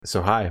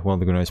So hi,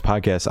 welcome to the Good Noise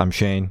Podcast. I'm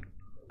Shane.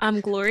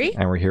 I'm Glory.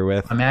 And we're here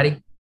with... I'm Maddie.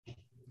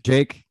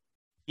 Jake.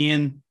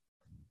 Ian.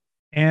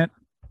 And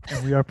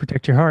we are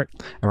Protect Your Heart.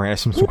 And we're going to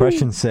ask some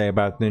questions today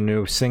about the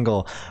new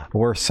single,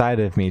 Worst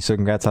Side of Me. So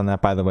congrats on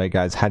that, by the way,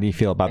 guys. How do you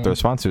feel about the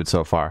response to it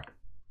so far?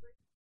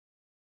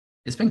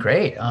 It's been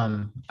great.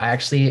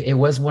 It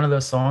was one of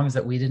those songs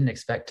that we didn't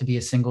expect to be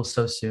a single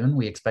so soon.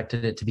 We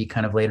expected it to be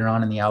kind of later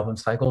on in the album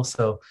cycle.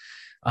 So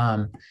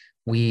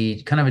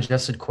we kind of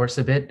adjusted course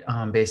a bit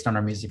based on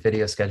our music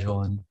video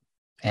schedule.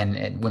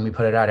 And when we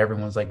put it out,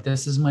 everyone was like,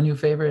 this is my new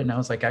favorite. And I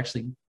was like,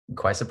 actually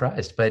quite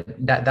surprised. But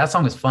that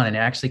song was fun. And it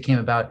actually came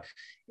about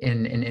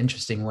in an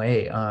interesting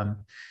way. I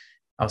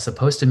was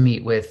supposed to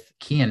meet with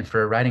Kian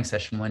for a writing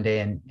session one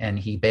day and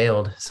he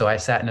bailed. So I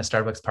sat in a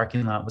Starbucks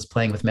parking lot, was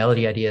playing with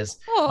melody ideas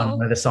on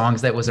one of the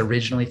songs that was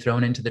originally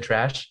thrown into the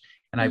trash.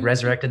 And I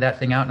resurrected that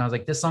thing out and I was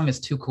like, this song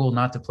is too cool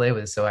not to play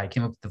with. So I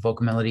came up with the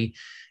vocal melody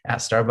at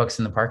Starbucks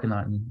in the parking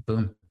lot and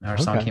boom, our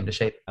song came to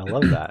shape. I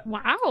love that.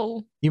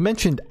 Wow. You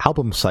mentioned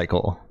album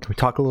cycle. Can we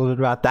talk a little bit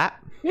about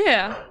that?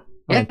 Yeah.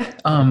 Yeah.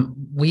 And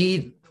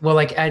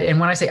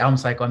when I say album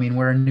cycle, I mean,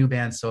 we're a new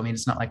band. So, I mean,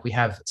 it's not like we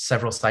have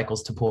several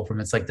cycles to pull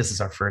from. It's like, this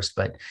is our first,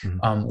 but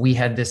we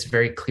had this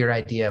very clear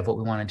idea of what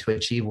we wanted to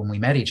achieve when we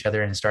met each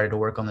other and started to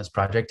work on this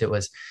project. It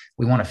was,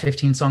 we want a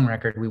 15 song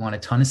record. We want a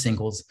ton of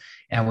singles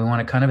and we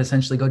want to kind of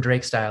essentially go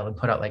Drake style and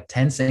put out like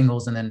 10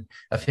 singles and then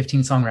a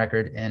 15 song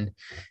record. And,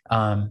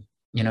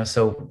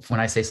 so when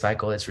I say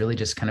cycle, it's really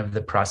just kind of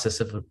the process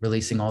of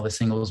releasing all the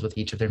singles with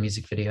each of their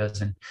music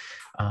videos. And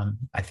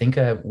I think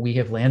we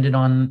have landed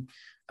on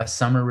a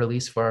summer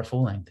release for our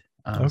full length.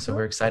 So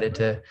we're excited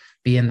to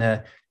be in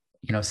the,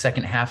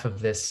 second half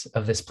of this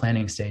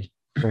planning stage.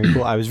 Very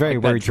cool. I was very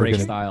worried you were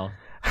going style.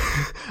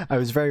 I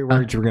was very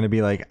worried you were going to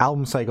be like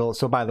album cycle.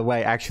 So by the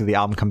way, actually the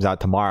album comes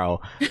out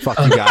tomorrow. Fuck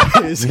you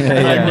guys.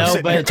 I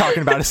know, but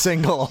talking about a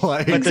single.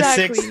 But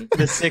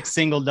the sixth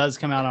single does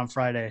come out on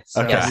Friday.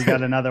 So we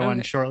got another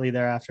one shortly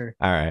thereafter.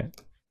 All right.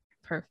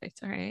 Perfect.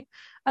 All right.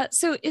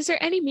 So is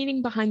there any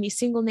meaning behind the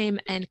single name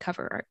and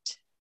cover art?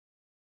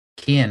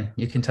 Kian,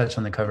 you can touch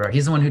on the cover art.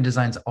 He's the one who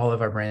designs all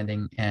of our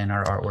branding and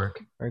our artwork.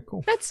 Very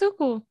cool. That's so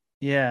cool.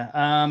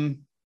 Yeah.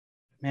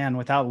 Man,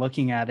 without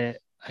looking at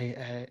it,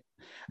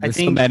 I think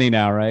so many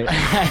now, right?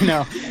 I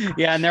know.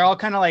 Yeah. And they're all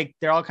kind of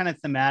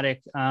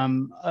thematic.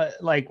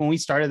 Like when we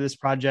started this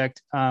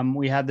project,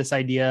 we had this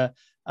idea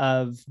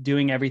of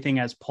doing everything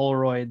as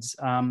Polaroids,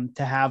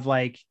 to have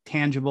like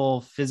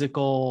tangible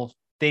physical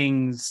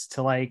things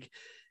to like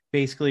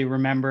basically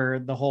remember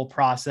the whole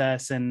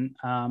process and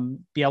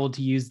be able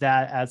to use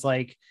that as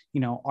like,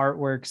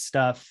 artwork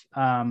stuff.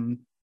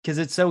 Cause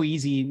it's so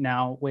easy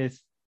now with,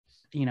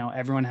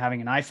 everyone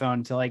having an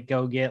iPhone to like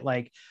go get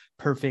like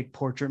perfect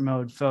portrait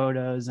mode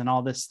photos and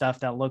all this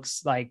stuff that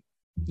looks like,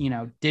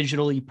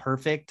 digitally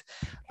perfect.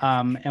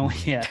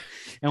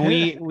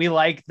 We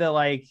like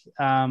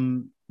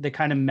the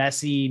kind of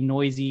messy,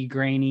 noisy,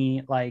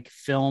 grainy, like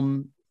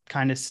film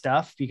kind of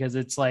stuff, because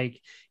it's like,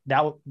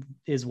 that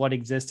is what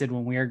existed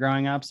when we were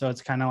growing up. So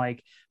it's kind of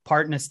like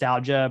part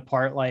nostalgia,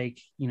 part like,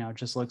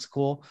 just looks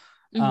cool.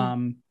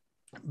 Mm-hmm.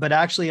 But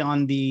actually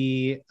on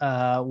the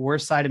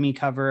Worst Side of Me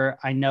cover,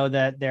 I know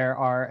that there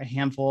are a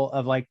handful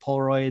of like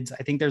Polaroids.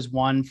 I think there's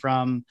one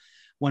from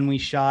when we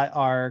shot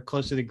our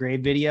Close to the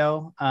Grave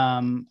video.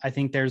 I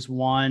think there's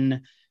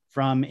one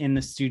from in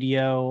the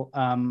studio.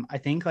 I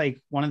think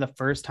like one of the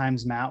first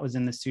times Matt was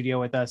in the studio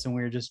with us and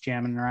we were just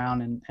jamming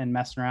around and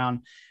messing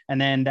around.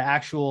 And then the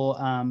actual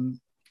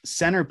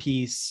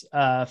centerpiece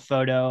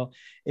photo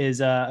is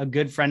a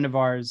good friend of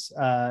ours.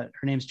 Her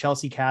name's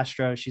Chelsea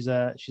Castro. She's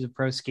a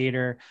pro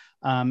skater.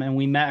 And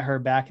we met her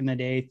back in the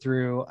day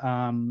through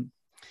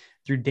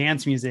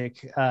dance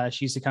music.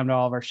 She used to come to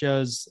all of our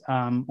shows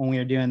when we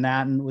were doing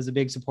that and was a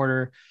big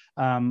supporter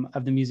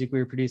of the music we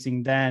were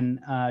producing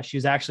then. She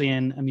was actually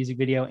in a music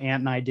video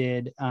Ant and I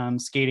did,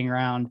 skating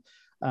around.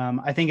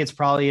 I think it's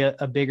probably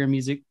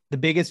the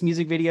biggest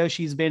music video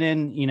she's been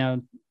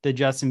in. The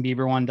Justin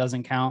Bieber one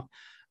doesn't count.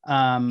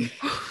 But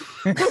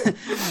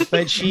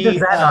she does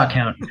that not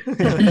count?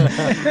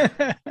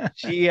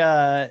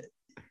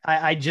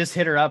 I just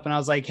hit her up and I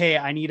was like, hey,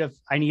 I need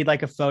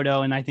like a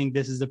photo. And I think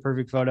this is the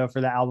perfect photo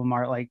for the album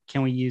art. Like,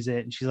 can we use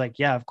it? And she's like,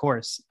 yeah, of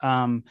course.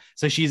 So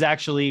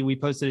we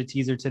posted a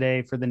teaser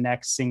today for the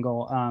next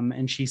single.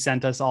 And she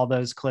sent us all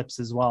those clips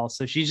as well.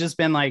 So she's just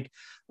been like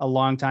a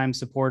longtime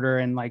supporter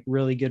and like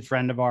really good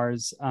friend of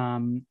ours.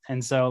 And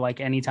so like,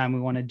 anytime we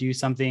want to do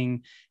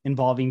something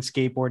involving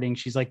skateboarding,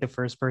 she's like the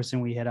first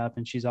person we hit up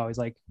and she's always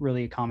like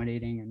really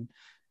accommodating and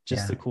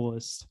just the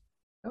coolest.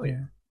 Oh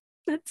yeah.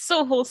 That's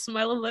so wholesome.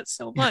 I love that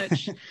so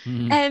much.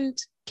 And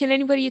can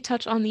anybody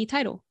touch on the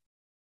title?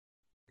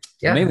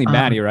 Yeah, mainly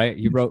Maddie, right?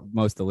 You wrote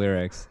most of the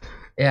lyrics.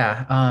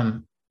 Yeah.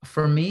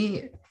 For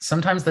me,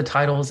 sometimes the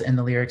titles and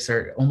the lyrics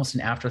are almost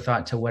an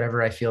afterthought to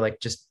whatever I feel like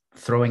just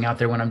throwing out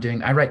there when I'm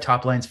doing. I write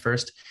top lines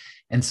first.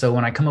 And so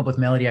when I come up with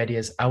melody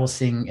ideas, I will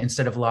sing,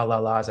 instead of la la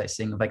la's, I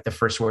sing like the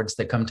first words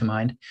that come to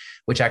mind,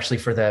 which actually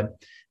for the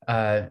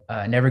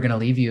Never Gonna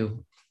Leave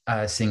You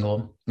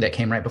single that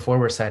came right before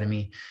Worst Side of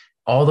Me,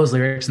 all those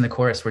lyrics in the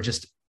chorus were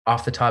just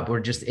off the top, were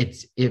just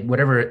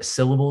whatever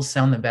syllables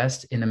sound the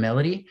best in the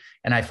melody,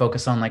 and I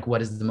focus on like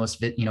what is the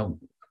most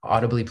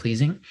audibly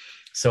pleasing.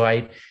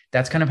 So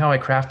that's kind of how I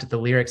crafted the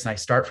lyrics, and I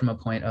start from a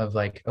point of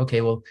like,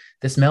 okay, well,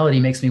 this melody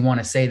makes me want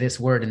to say this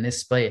word in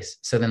this place,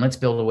 so then let's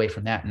build away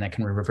from that, and that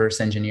can reverse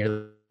engineer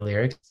the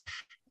lyrics.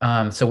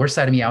 So Worst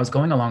Side of Me, I was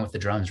going along with the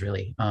drums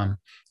really,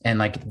 and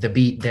like the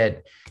beat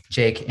that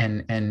Jake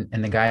and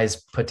the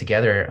guys put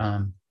together,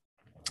 and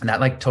that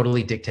like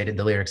totally dictated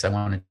the lyrics I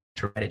wanted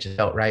to write. It just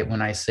felt right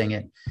when I sing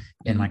it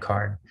in my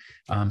car.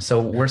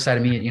 So Worst Side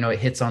of Me, it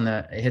hits on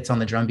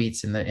the drum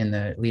beats in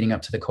the leading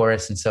up to the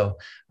chorus, and so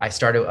I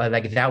started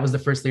like that was the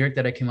first lyric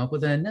that I came up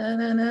with. Na na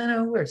na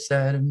na, worst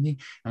side of me.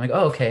 I'm like,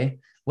 oh, okay,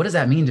 what does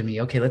that mean to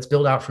me? Okay, let's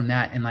build out from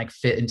that and like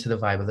fit into the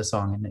vibe of the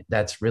song, and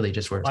that's really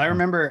just where it's I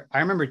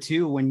remember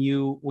too when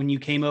you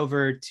came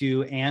over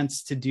to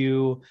Ants to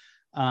do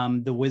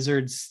the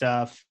Wizard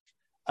stuff.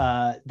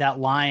 That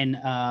line,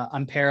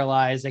 I'm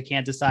paralyzed, I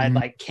can't decide,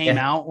 like came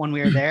out when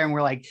we were there, and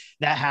we're like,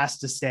 that has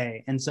to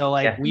stay. And so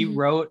like we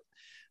wrote,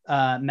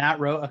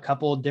 Matt wrote a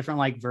couple different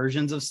like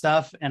versions of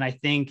stuff, and I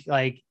think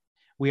like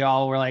we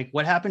all were like,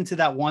 what happened to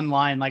that one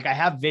line? Like I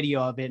have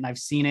video of it and I've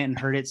seen it and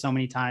heard it so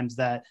many times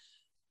that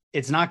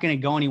it's not going to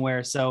go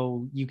anywhere,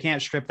 so you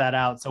can't strip that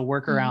out, so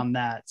work around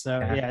that. So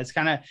yeah, it's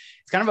kind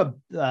of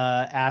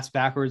a ass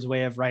backwards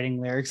way of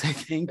writing lyrics, I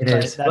think. It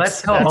is.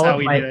 That's how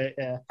we do it.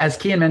 Yeah. As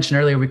Kian mentioned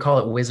earlier, we call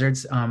it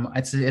wizards.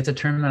 It's a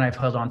term that I've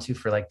held on to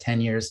for like 10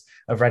 years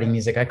of writing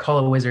music. I call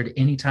a wizard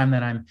anytime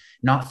that I'm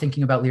not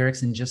thinking about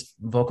lyrics and just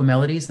vocal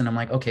melodies, and I'm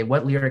like, okay,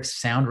 what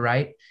lyrics sound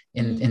right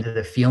into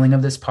the feeling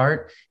of this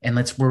part, and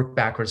let's work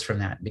backwards from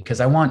that, because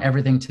I want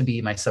everything to be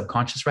my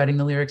subconscious writing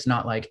the lyrics,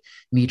 not like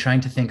me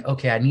trying to think,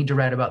 okay, I need to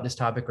write about this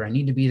topic, or I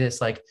need to be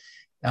this like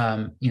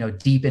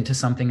deep into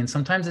something. And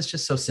sometimes it's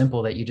just so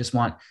simple that you just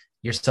want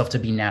yourself to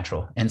be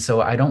natural. And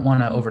so I don't want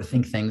to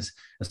overthink things,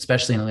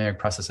 especially in the lyric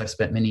process. I've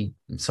spent many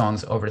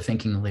songs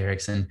overthinking the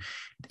lyrics, and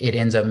it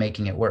ends up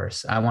making it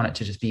worse. I want it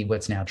to just be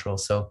what's natural.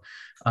 So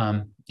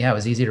it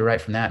was easy to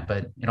write from that,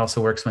 but it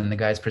also works when the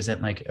guys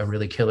present like a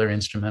really killer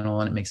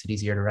instrumental, and it makes it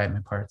easier to write my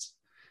parts.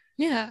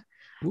 Yeah.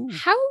 Ooh.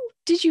 How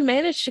did you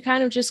manage to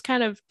kind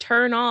of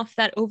turn off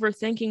that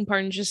overthinking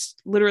part and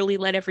just literally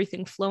let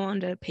everything flow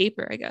onto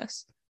paper, I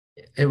guess?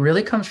 It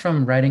really comes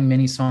from writing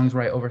many songs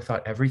where I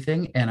overthought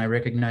everything. And I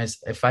recognize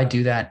if I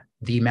do that,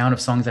 the amount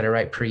of songs that I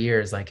write per year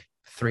is like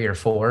 3 or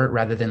 4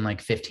 rather than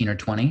like 15 or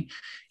 20.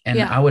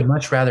 And I would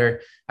much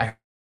rather, I heard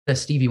a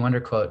Stevie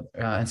Wonder quote,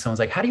 and someone's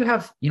like, how do you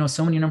have,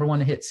 so many number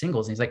 1 hit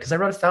singles? And he's like, because I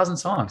wrote 1,000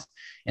 songs.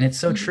 And it's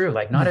so true.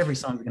 Like not every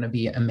song is going to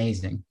be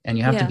amazing, and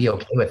you have to be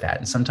okay with that.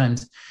 And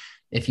sometimes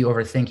if you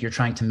overthink, you're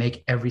trying to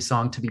make every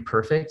song to be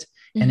perfect,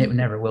 and it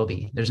never will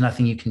be. There's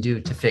nothing you can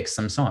do to fix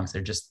some songs.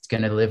 They're just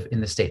going to live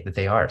in the state that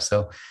they are.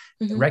 So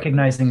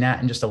recognizing that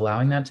and just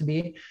allowing that to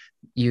be,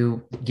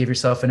 you give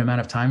yourself an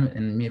amount of time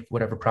and make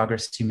whatever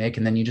progress you make,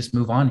 and then you just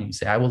move on and you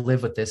say, I will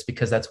live with this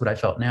because that's what I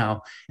felt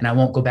now, and I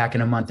won't go back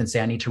in a month and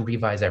say I need to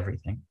revise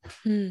everything.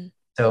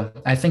 So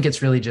I think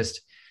it's really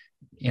just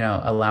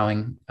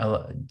allowing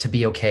to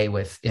be okay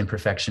with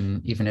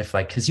imperfection, even if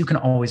because you can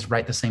always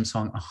write the same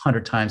song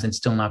 100 times and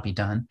still not be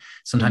done.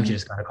 Sometimes you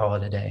just got to call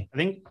it a day. I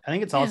think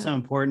it's also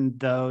important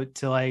though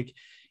to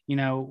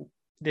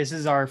this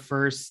is our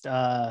first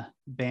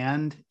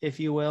band,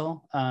 if you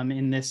will,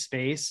 in this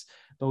space,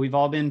 but we've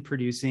all been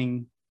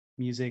producing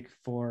music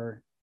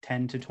for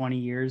 10 to 20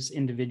 years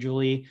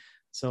individually.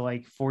 So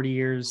like 40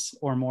 years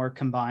or more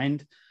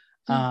combined.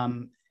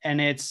 And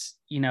it's,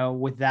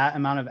 with that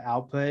amount of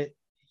output,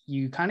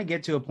 you kind of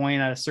get to a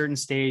point at a certain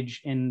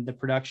stage in the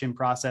production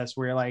process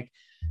where you're like,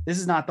 this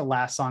is not the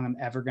last song I'm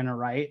ever going to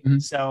write.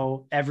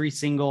 So every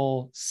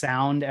single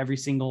sound, every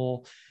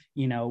single,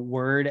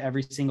 word,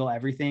 every single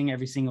everything,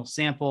 every single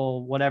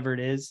sample, whatever it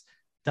is,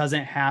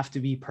 doesn't have to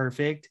be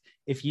perfect.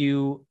 If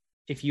you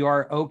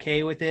are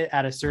okay with it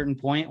at a certain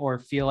point, or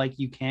feel like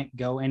you can't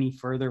go any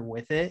further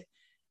with it,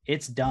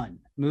 it's done.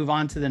 Move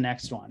on to the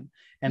next one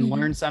and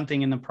learn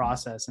something in the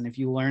process. And if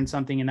you learn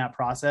something in that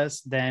process,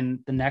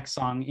 then the next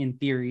song in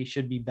theory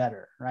should be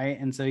better. Right.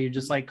 And so you're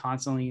just like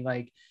constantly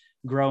like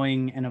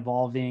growing and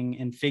evolving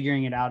and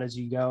figuring it out as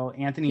you go.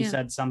 Anthony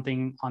said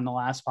something on the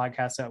last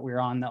podcast that we were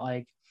on, that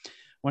like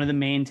one of the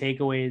main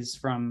takeaways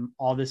from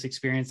all this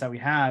experience that we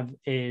have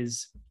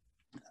is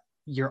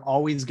you're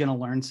always going to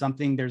learn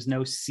something. There's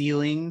no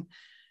ceiling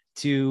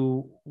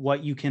to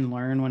what you can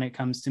learn when it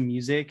comes to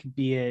music,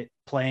 be it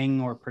playing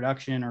or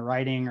production or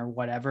writing or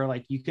whatever.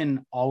 Like you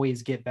can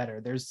always get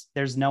better.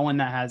 There's no one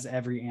that has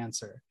every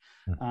answer.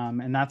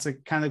 And that's a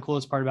kind of the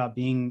coolest part about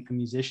being a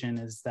musician,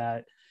 is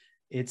that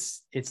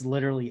it's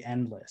literally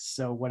endless.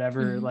 So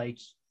whatever like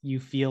you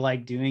feel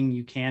like doing,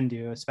 you can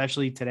do,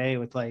 especially today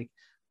with like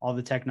all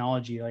the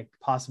technology, like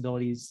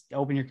possibilities.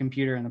 Open your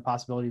computer and the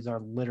possibilities are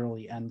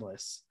literally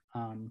endless.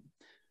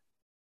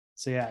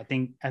 So yeah, I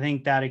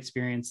think that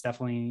experience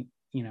definitely,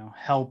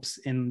 helps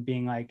in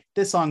being like,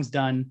 this song's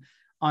done,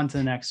 on to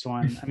the next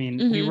one. I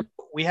mean,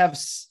 we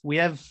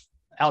have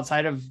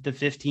outside of the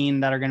 15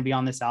 that are going to be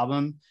on this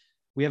album,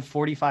 we have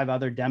 45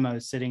 other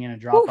demos sitting in a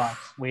Dropbox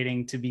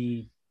waiting to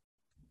be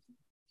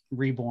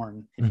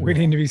reborn.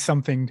 Waiting to be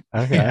something.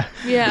 Okay.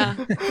 Yeah.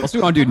 Also,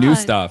 we want to do new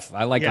stuff.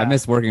 I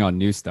miss working on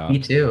new stuff. Me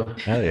too.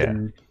 Hell yeah.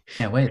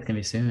 Can't wait. It's gonna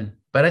be soon.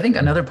 But I think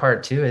another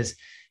part too is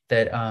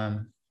that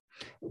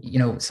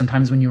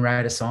sometimes when you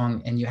write a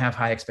song and you have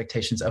high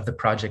expectations of the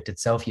project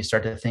itself, you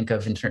start to think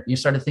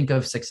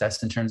of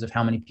success in terms of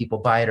how many people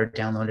buy it or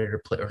download it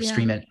or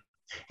stream it.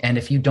 And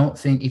if you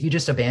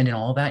just abandon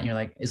all that and you're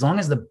like, as long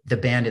as the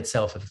band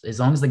itself, as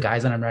long as the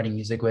guys that I'm writing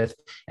music with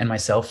and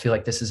myself feel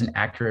like this is an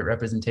accurate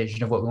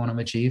representation of what we want to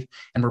achieve,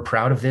 and we're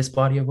proud of this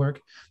body of work,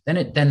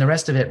 then the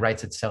rest of it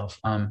writes itself.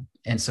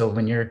 And so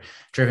when you're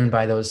driven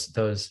by those,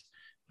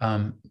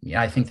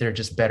 I think they're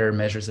just better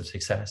measures of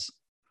success.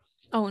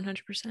 Oh,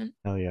 100%.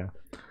 Hell yeah.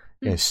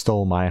 You guys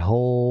stole my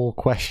whole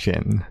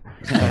question.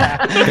 Gonna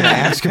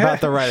ask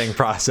about the writing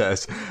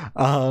process.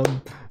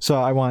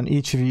 So I want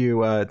each of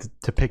you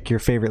to pick your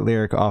favorite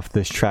lyric off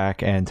this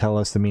track and tell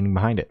us the meaning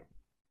behind it.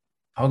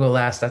 I'll go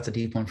last. That's a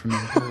deep one for me.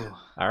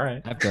 All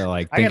right. I have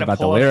to think about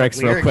the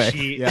lyrics real quick.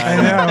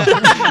 Yeah,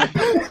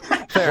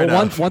 I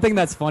know. One thing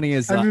that's funny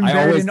is I've been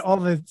buried in all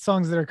the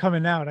songs that are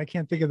coming out. I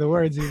can't think of the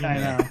words even. I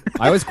know.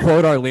 I always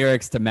quote our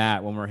lyrics to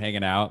Matt when we're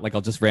hanging out. Like I'll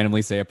just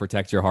randomly say a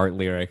 "Protect Your Heart"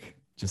 lyric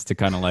just to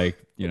kind of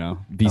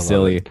be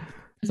silly.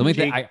 So let me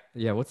think.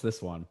 What's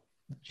this one?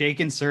 Jake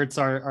inserts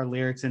our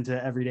lyrics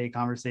into everyday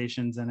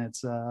conversations, and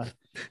it's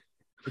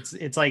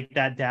like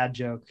that dad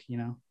joke,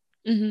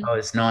 Mm-hmm. Oh,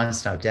 it's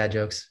nonstop dad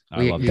jokes.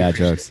 I love dad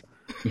jokes.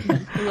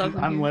 I love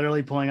them. I'm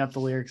literally pulling up the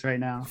lyrics right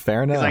now.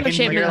 Fair enough. I can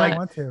hear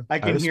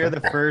I hear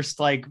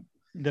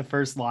the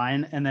first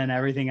line, and then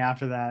everything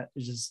after that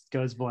just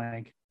goes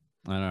blank.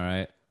 I know,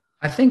 right?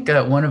 I think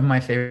one of my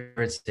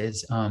favorites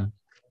is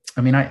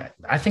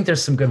I think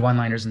there's some good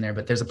one-liners in there,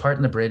 but there's a part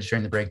in the bridge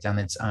during the breakdown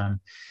that's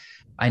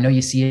I know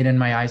you see it in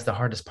my eyes, the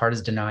hardest part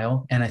is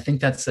denial. And I think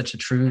that's such a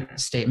true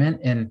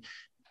statement in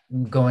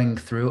going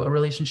through a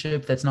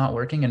relationship that's not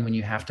working, and when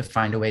you have to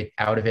find a way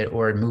out of it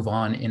or move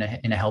on in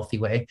a healthy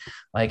way,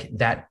 like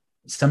that.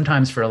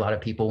 Sometimes for a lot of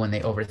people, when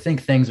they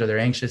overthink things or they're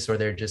anxious or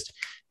they're just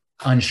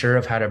unsure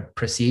of how to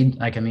proceed,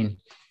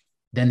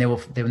 then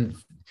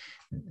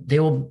they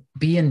will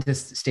be in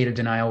this state of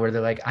denial where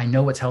they're like, I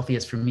know what's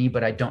healthiest for me,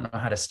 but I don't know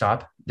how to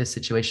stop this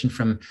situation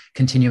from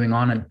continuing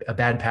on a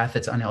bad path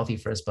that's unhealthy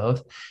for us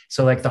both.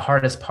 So like the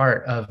hardest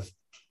part of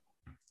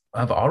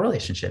all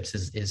relationships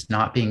is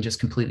not being just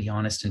completely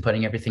honest and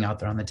putting everything out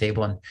there on the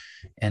table.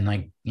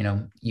 And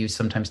you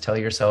sometimes tell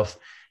yourself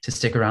to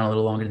stick around a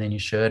little longer than you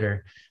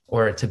should,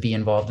 or to be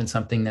involved in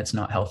something that's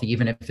not healthy,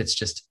 even if it's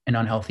just an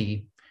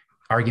unhealthy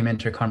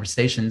argument or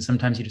conversation.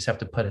 Sometimes you just have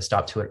to put a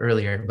stop to it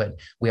earlier, but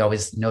we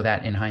always know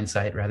that in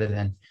hindsight, rather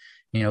than,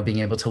 being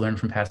able to learn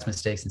from past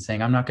mistakes and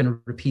saying, I'm not going to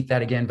repeat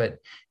that again. But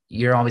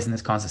you're always in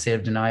this constant state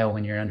of denial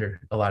when you're under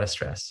a lot of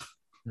stress.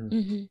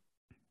 Mm-hmm.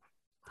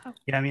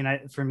 Yeah,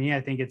 for me, I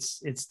think it's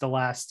the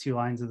last two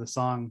lines of the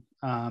song.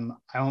 I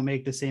won't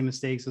make the same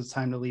mistakes. It's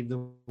time to leave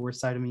the worst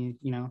side of me.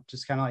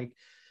 Just kind of like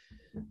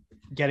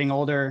getting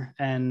older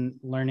and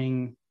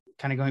learning,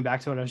 kind of going back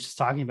to what I was just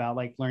talking about,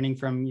 like learning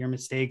from your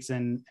mistakes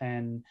and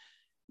trying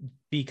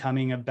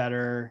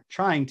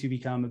to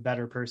become a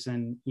better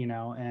person,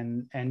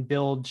 and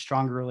build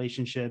stronger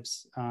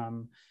relationships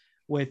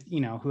with,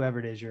 whoever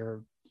it is,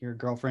 your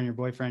girlfriend, your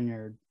boyfriend,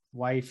 your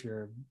wife,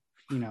 your,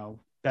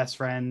 best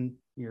friend,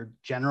 your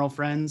general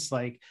friends,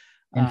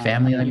 and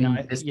family.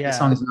 This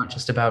song is not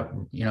just about,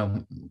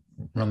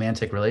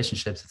 romantic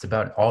relationships. It's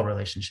about all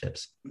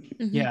relationships.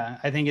 Mm-hmm. Yeah.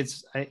 I think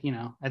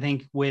I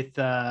think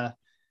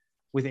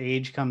with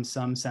age comes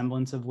some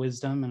semblance of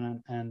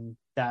wisdom, and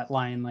that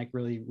line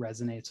really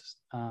resonates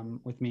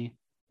with me.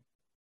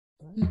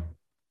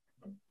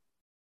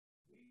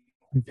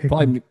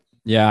 Probably,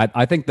 yeah.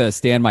 I think the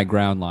 "Stand My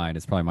Ground" line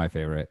is probably my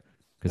favorite,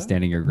 because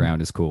standing your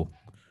ground is cool.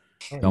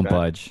 Don't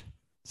budge.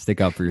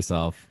 Stick up for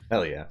yourself.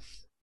 Hell yeah.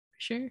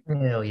 Sure.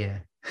 Hell yeah.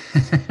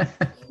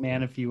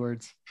 Man, a few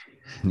words.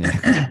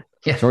 Yeah.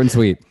 Yeah. Short and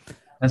sweet.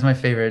 That's my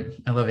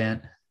favorite. I love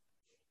Ant.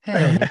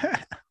 Hell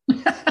yeah.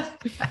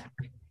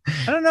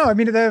 I don't know.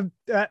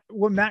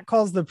 What Matt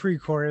calls the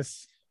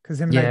pre-chorus,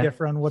 because him and I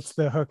differ on what's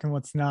the hook and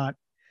what's not.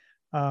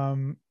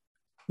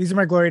 These are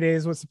my glory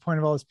days. What's the point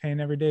of all this pain?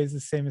 Every day is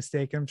the same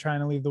mistake. I'm trying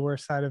to leave the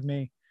worst side of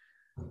me.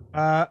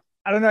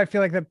 I don't know. I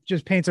feel like that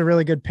just paints a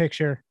really good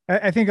picture.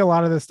 I think a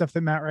lot of the stuff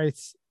that Matt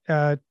writes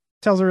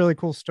tells a really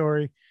cool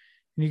story,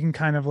 and you can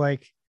kind of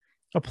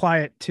apply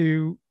it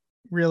to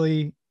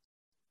really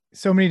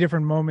so many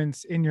different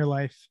moments in your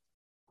life.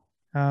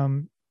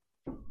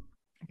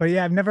 But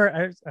yeah, I've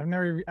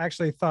never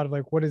actually thought of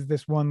what does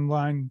this one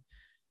line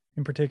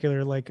in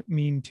particular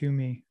mean to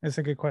me? That's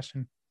a good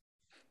question.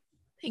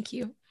 Thank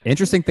you.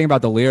 Interesting thing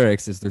about the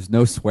lyrics is there's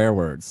no swear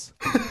words.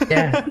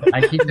 Yeah,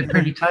 I keep it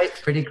pretty tight,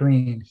 pretty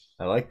clean.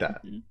 I like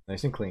that.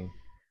 Nice and clean.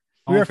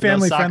 We are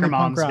family soccer friendly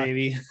moms, punk rock.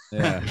 baby.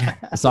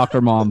 Yeah. Soccer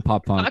mom,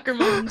 pop punk. Soccer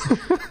moms.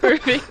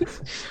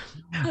 Perfect.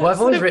 Well, I've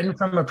always written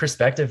from a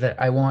perspective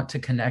that I want to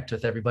connect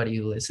with everybody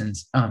who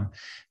listens.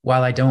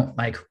 While I don't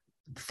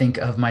think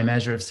of my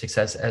measure of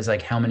success as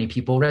like how many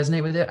people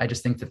resonate with it. I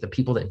just think that the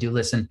people that do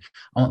listen,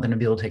 I want them to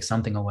be able to take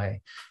something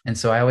away. And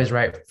so I always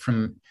write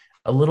from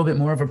a little bit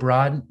more of a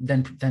broad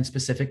than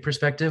specific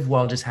perspective,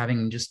 while just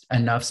having just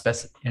enough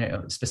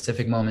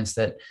specific moments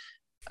that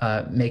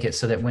make it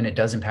so that when it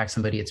does impact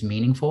somebody, it's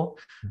meaningful.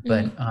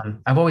 But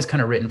I've always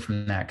kind of written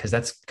from that, because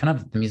that's kind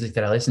of the music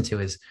that I listen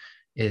to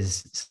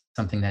is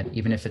something that,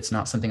 even if it's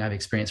not something I've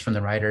experienced from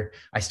the writer,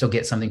 I still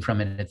get something from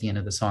it at the end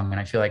of the song.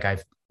 And I feel like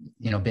I've,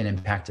 been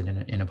impacted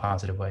in a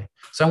positive way.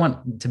 So I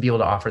want to be able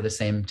to offer the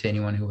same to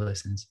anyone who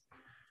listens.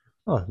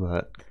 I like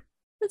that.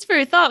 That's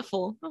very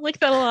thoughtful. I like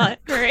that a lot.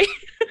 Right.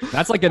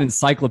 That's like an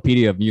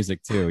encyclopedia of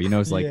music too.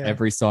 It's like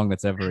every song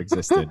that's ever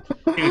existed.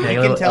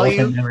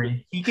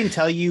 Dude, he can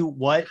tell you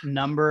what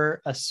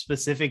number a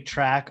specific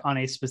track on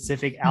a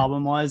specific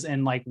album was,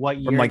 and like what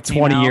year from like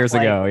 20 years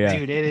ago. Yeah,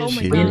 dude, it is. Oh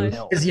my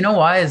god. Because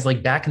why is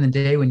like back in the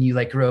day when you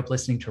like grew up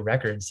listening to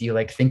records, you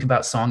like think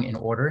about song in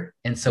order,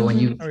 and so when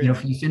you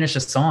if you finish a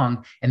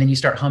song and then you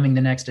start humming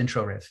the next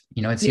intro riff,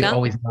 you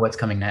always know what's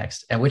coming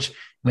next, and which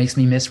makes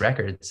me miss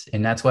records,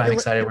 and that's why I'm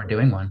excited we're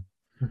doing one.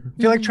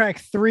 I feel like track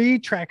 3,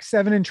 track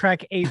 7, and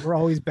track 8 were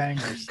always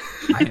bangers.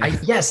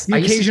 Yes, the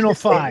occasional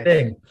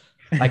 5.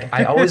 Like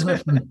I always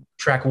went from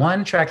track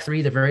 1, track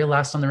 3, the very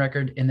last on the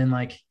record, and then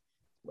like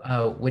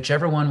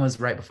whichever one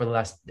was right before the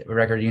last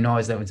record,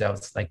 always that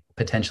was like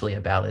potentially a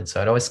ballad. So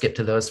I'd always skip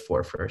to those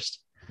 4 first.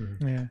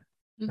 Yeah.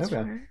 That's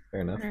Okay,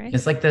 fair enough. Right.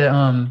 It's like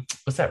the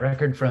what's that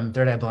record from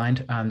Third Eye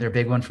Blind? Their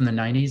big one from the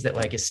 90s that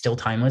like is still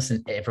timeless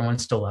and everyone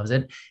still loves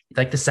it.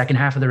 Like the second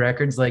half of the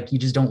record's like you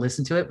just don't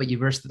listen to it, but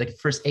the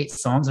first 8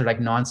 songs are like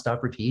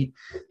nonstop repeat.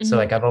 So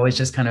like I've always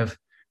just kind of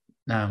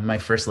my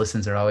first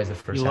listens are always the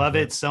first. You love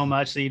it so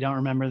much that you don't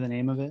remember the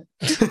name of it.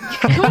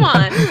 Come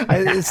on.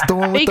 It's the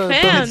one with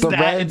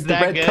the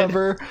red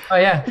cover. Oh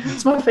yeah,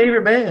 it's my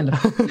favorite band.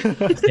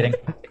 Just kidding.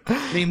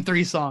 Name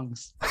 3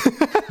 songs.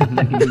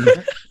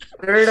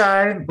 Third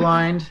Eye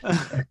Blind.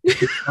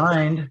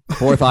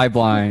 Fourth Eye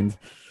Blind.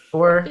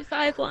 4 Fifth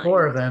Eye Blind.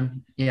 4 of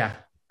them. Yeah,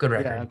 good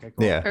record. Yeah, okay,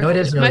 cool. Yeah. Perfect. No, it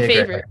is really my a great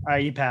favorite. All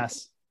right, you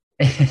pass.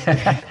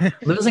 record.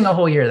 Losing a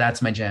Whole Year,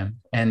 that's my jam,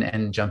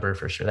 and Jumper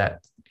for sure.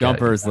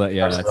 Jumpers,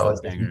 that's always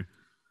a banger.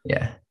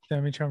 Yeah.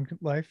 Semi Charm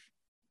Life.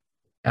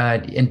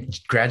 And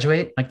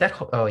Graduate, like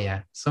that. Oh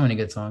yeah, so many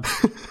good songs.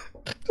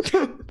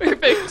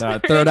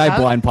 Perfect. Third Eye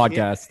Blind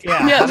podcast.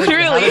 Yeah, how did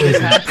literally. this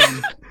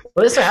happen?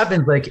 Well, this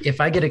happens like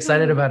if I get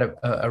excited about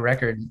a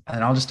record,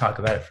 and I'll just talk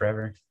about it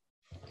forever.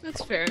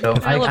 That's fair. So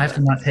I love have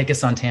to not take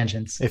us on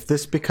tangents. If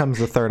this becomes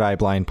the Third Eye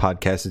Blind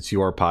podcast, it's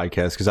your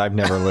podcast, because I've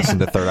never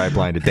listened to Third Eye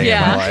Blind a day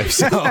in my life.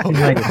 So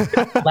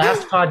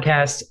Last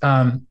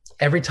podcast,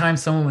 every time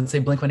someone would say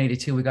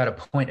Blink-182, we got a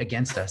point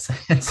against us.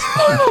 It's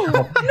going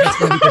to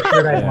be the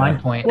Third Eye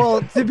Blind point.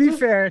 Well, to be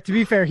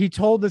fair, he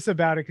told us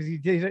about it because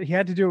he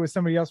had to do it with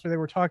somebody else where they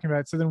were talking about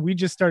it. So then we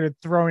just started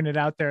throwing it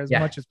out there as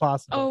much as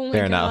possible. Oh my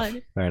fair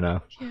god.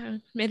 enough. Yeah,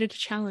 made it a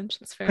challenge.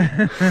 That's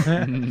fair.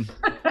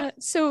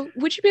 So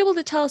would you be able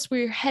to tell us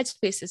where your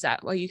headspace is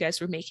at while you guys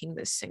were making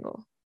this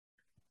single?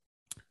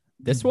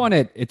 This one,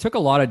 it took a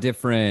lot of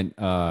different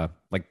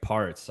like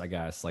parts, I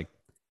guess, like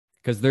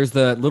because there's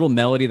the little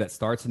melody that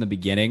starts in the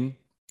beginning.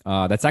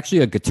 That's actually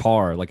a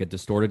guitar, like a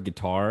distorted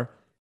guitar.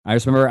 I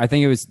just remember, I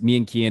think it was me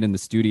and Kian in the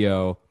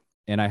studio,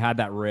 and I had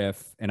that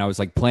riff, and I was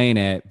like playing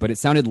it, but it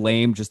sounded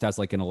lame just as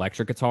like an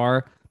electric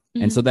guitar.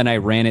 And so then I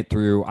ran it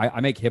through. I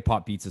make hip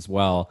hop beats as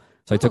well,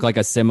 so I took like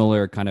a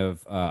similar kind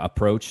of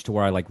approach to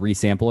where I like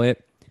resample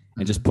it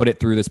and just put it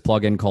through this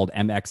plugin called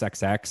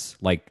MXXX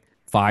like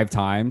 5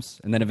 times,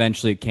 and then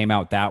eventually it came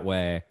out that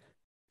way.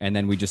 And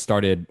then we just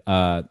started,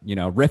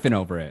 riffing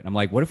over it. I'm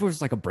like, what if it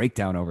was like a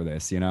breakdown over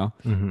this, Yeah.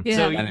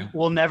 So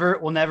we'll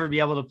never be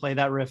able to play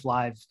that riff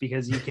live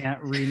because you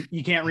can't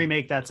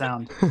remake that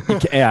sound.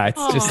 Yeah,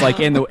 it's just like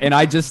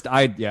I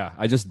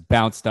just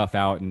bounce stuff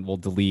out and we'll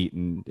delete.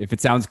 And if it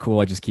sounds cool,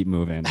 I just keep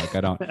moving. Like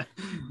I don't.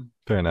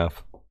 Fair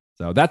enough.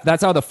 So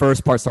that's how the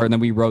first part started. And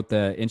then we wrote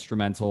the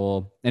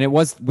instrumental, and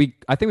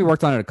I think we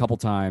worked on it a couple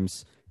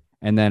times,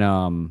 and then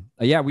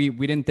we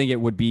didn't think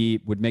it would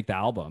make the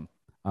album.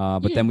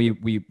 But then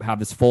we have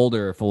this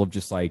folder full of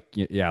just like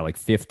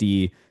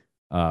 50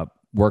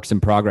 works in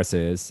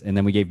progresses, and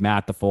then we gave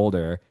Matt the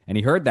folder, and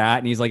he heard that,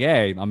 and he's like,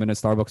 "Hey, I'm in a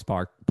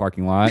Starbucks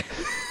parking lot.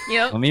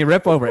 Yep. Let me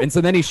rip over it." And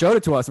so then he showed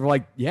it to us, and we're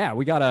like, "Yeah,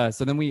 we gotta."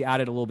 So then we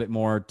added a little bit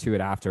more to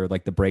it after,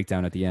 like the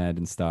breakdown at the end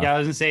and stuff. Yeah, I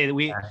was gonna say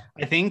that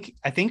I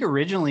think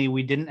originally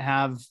we didn't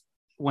have,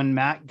 when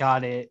Matt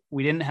got it,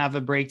 we didn't have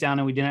a breakdown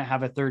and we didn't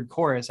have a third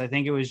chorus. I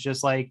think it was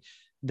just like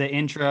the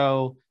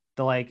intro,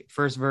 the like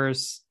first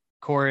verse,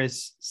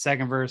 chorus,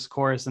 second verse,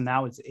 chorus, and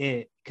that was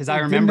it. Because I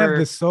remember didn't have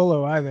the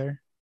solo either.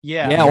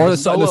 Yeah, or the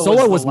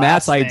solo was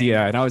Matt's thing.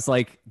 idea, and I was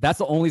like, that's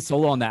the only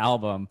solo on the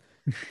album.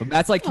 But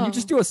Matt's like, can you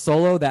just do a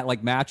solo that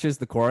like matches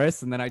the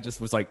chorus? And then I just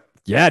was like,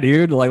 yeah,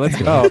 dude, like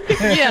let's go.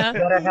 Yeah.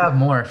 Gotta have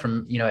more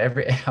from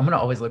every. I'm gonna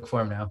always look for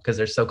them now because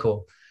they're so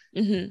cool.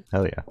 Mm-hmm.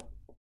 Hell yeah.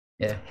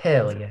 Yeah,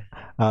 hell yeah.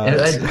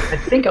 I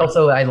think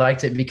also I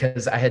liked it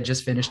because I had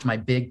just finished my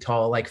big,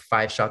 tall, like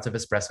 5 shots of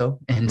espresso.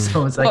 And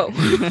so it's like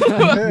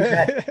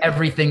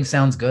everything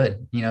sounds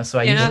good, you know? So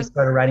I usually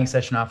start a writing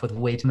session off with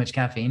way too much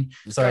caffeine.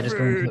 So I just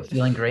go into it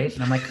feeling great.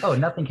 And I'm like, oh,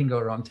 nothing can go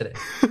wrong today.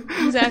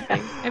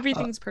 Exactly.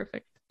 Everything's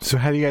perfect. So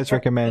how do you guys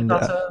recommend...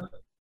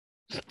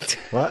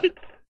 what?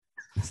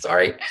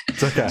 Sorry.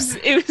 It's okay.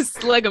 It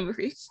was Lego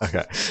movie.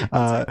 Okay.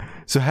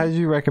 So how do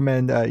you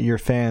recommend your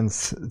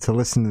fans to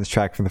listen to this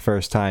track for the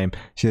first time?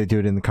 Should they do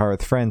it in the car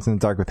with friends, in the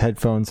dark with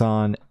headphones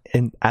on,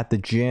 at the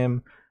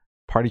gym,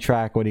 party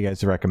track? What do you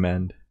guys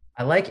recommend?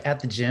 I like at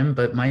the gym,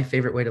 but my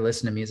favorite way to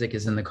listen to music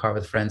is in the car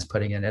with friends,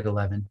 putting it at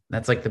 11.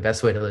 That's like the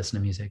best way to listen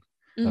to music.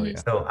 Oh, yeah.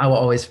 So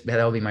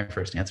that will be my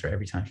first answer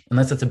every time.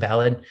 Unless it's a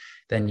ballad,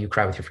 then you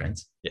cry with your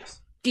friends.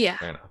 Yes.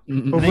 Yeah.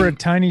 Over a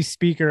tiny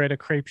speaker at a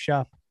crepe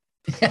shop.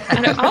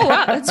 Oh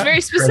wow, that's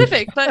very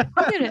specific, but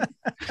I get it.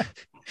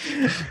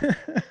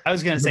 I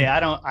was gonna say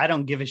I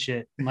don't give a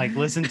shit. Like,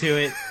 listen to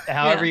it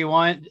however you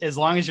want, as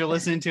long as you're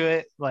listening to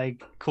it.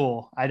 Like,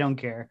 cool. I don't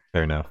care.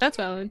 Fair enough. That's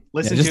valid.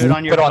 Listen to it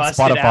on your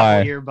busted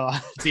Apple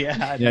earbuds.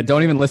 Yeah.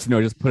 Don't even listen to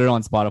it. Just put it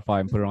on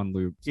Spotify and put it on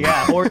loop. So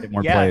yeah, or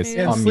more plays.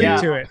 And sleep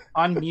to it.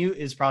 On mute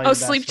is probably the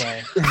sleep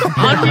best way.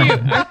 On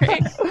mute. Okay.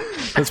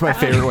 That's my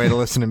favorite way to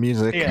listen to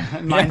music. Yeah,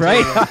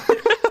 right.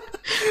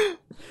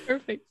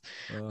 Perfect.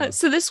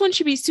 So this one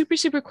should be super,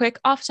 super quick.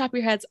 Off the top of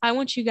your heads, I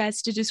want you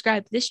guys to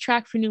describe this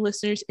track for new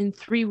listeners in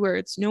 3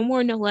 words. No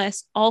more, no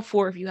less. All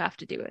 4 of you have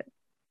to do it.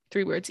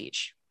 3 words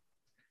each.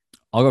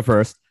 I'll go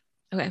first.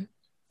 Okay.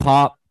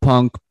 Pop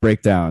punk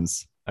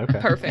breakdowns. Okay.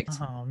 Perfect.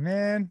 Oh,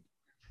 man.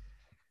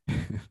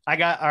 All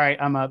right,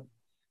 I'm up.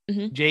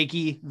 Mm-hmm.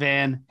 Jakey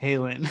Van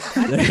Halen.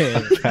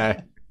 Okay.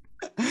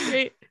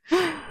 Great.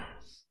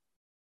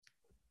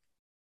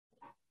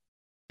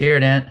 Hear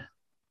it, Ant.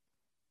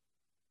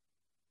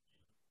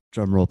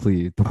 Drum roll,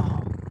 please.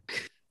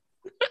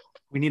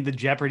 We need the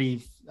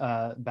Jeopardy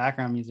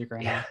background music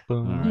right now.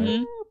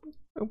 Mm-hmm.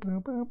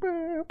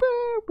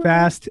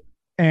 Fast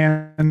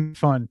and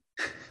fun.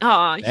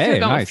 Oh, you Hey,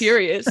 got nice.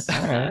 furious.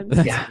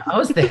 Yeah,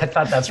 I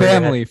thought that's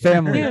family.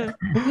 Yeah.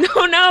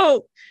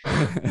 No.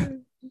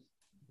 I'm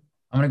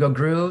gonna go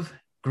groove,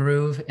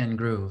 and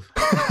groove.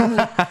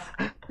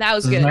 That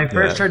was When good. I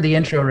first heard the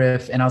intro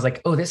riff, and I was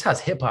like, "Oh, this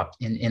has hip hop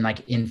in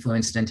like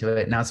influenced into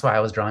it," and that's why I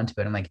was drawn to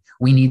it. I'm like,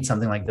 "We need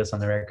something like this on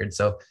the record,"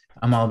 so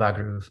I'm all about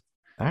groove.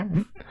 All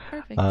right.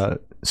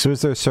 Perfect. So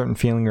is there a certain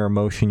feeling or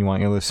emotion you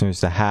want your listeners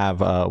to have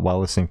while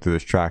listening to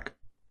this track?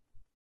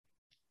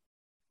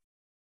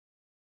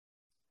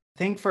 I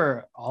think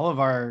for all of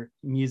our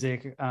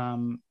music,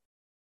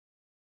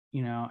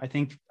 you know, I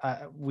think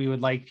we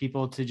would like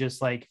people to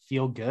just like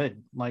feel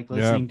good, like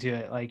listening to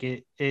it. Like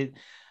it.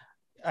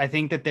 I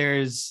think that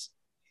there's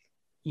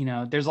a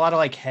lot of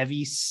like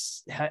heavy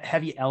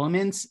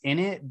elements in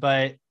it,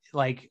 but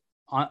like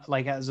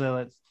as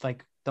a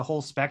like the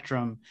whole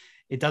spectrum,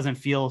 it doesn't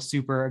feel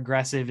super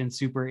aggressive and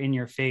super in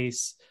your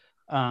face.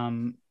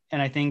 And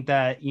I think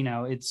that, you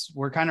know,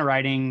 we're kind of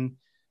writing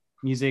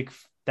music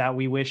that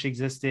we wish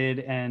existed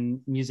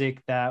and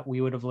music that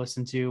we would have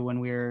listened to when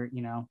we were,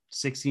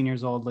 16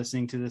 years old,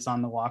 listening to this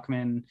on the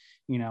Walkman,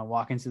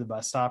 walking to the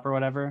bus stop or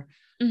whatever.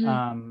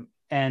 Mm-hmm.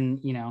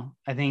 And,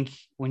 I think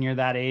when you're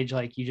that age,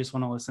 like you just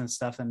want to listen to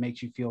stuff that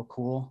makes you feel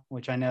cool,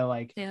 which I know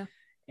like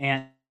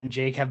and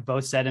Jake have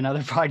both said in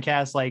other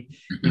podcasts, like,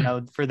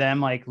 for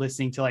them, like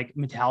listening to like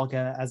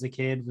Metallica as a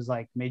kid was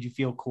like, made you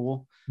feel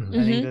cool. Mm-hmm.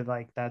 I think that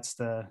like, that's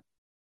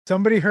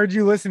somebody heard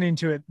you listening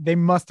to it. They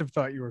must've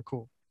thought you were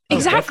cool.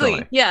 Exactly.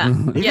 Definitely. Yeah.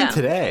 Even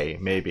today,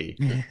 maybe.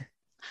 Yeah.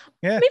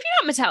 Maybe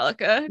not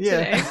Metallica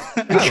today.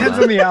 Depends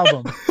on the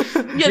album.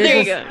 Yeah, there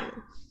you go.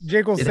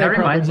 Jake will say that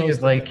reminds me most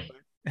of like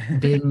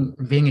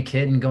being a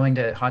kid and going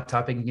to Hot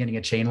Topic and getting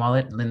a chain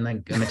wallet and then like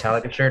a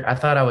Metallica shirt. I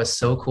thought I was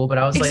so cool, but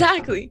I was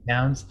exactly.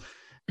 Pounds.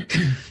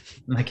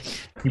 Like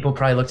people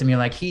probably looked at me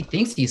like, he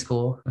thinks he's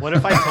cool. What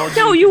if I told you?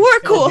 No, you were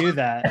cool. Do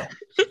that.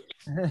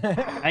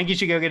 I think you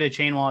should go get a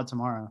chain wallet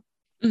tomorrow.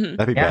 Mm-hmm.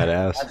 That'd be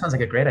badass. That sounds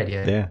like a great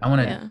idea. Yeah. I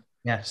want to.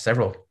 Yeah,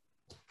 several.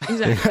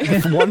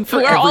 Exactly. One for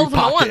We're every all of them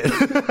at pocket.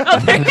 once. Oh,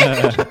 there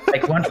you go.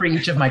 Like one for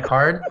each of my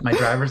card, my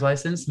driver's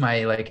license,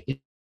 my like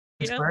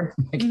card,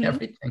 like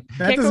everything.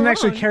 That doesn't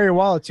actually carry a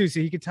wallet too,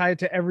 so he could tie it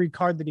to every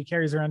card that he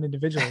carries around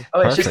individually.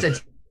 Oh, it's just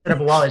instead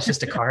of a wallet, it's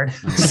just a card.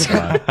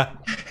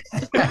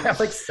 I have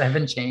like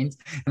 7 chains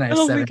and I have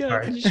 7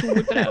 cards. You should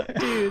whip it out,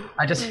 dude.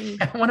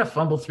 I want to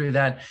fumble through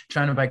that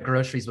trying to buy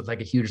groceries with like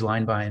a huge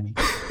line behind me.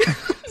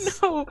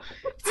 No,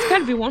 it's got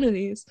to be one of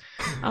these.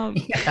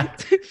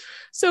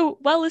 So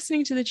while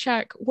listening to the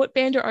track, what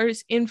band or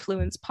artist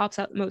influence pops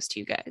out the most to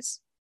you guys?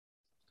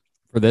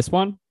 For this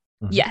one?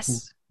 Mm-hmm.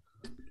 Yes.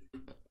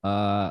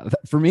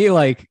 For me,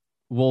 like,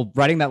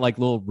 writing that like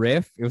little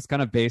riff, it was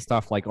kind of based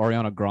off like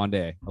Ariana Grande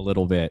a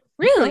little bit.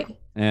 Really?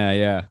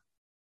 Yeah.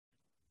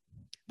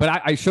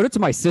 But I showed it to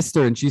my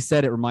sister and she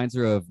said it reminds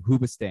her of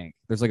Hoobastank.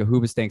 There's like a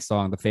Hoobastank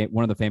song,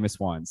 one of the famous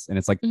ones, and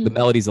it's like the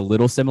melody's a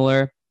little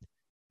similar.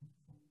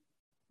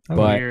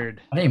 But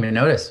weird. I didn't even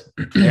notice.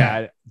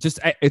 Yeah, just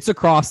it's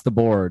across the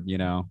board,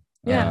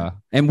 Yeah.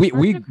 And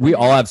we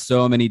all have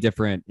so many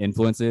different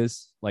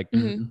influences. Like,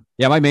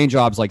 yeah, my main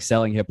job's like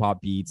selling hip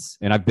hop beats,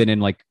 and I've been in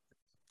like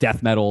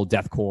death metal,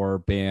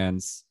 deathcore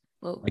bands.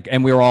 Whoa. Like,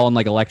 and we were all in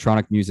like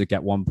electronic music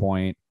at one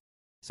point.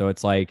 So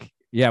it's like,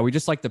 yeah, we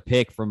just like to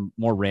pick from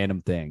more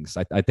random things.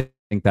 I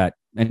think that,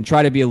 and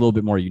try to be a little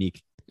bit more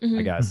unique,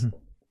 I guess.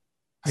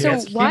 So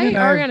why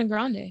Ariana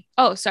Grande?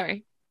 Oh,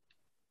 sorry.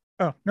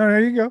 Oh, no,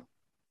 you go.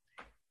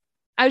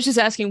 I was just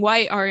asking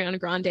why Ariana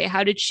Grande.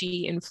 How did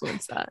she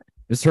influence that?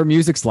 Just her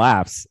music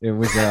slaps. It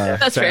was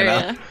that's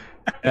fair.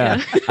 Yeah.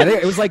 I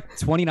think it was like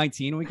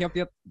 2019 when we came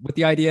up with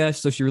the idea.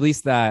 So she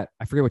released that.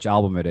 I forget which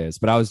album it is,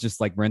 but I was just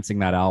like rinsing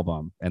that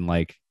album, and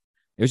like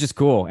it was just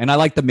cool. And I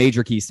like the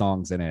major key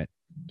songs in it.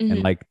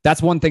 And like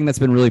that's one thing that's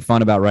been really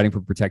fun about writing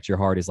for Protect Your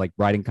Heart is like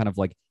writing kind of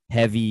like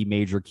heavy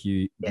major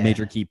key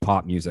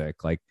pop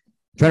music, like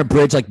trying to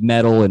bridge like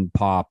metal and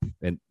pop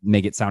and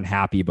make it sound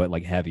happy but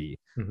like heavy.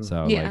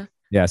 So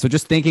so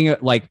just thinking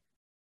like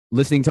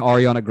listening to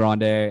Ariana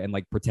Grande and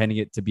like pretending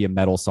it to be a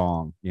metal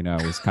song, you know,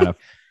 was kind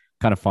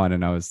of fun,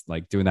 and I was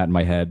like doing that in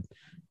my head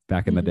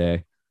back in the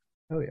day.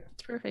 Oh yeah,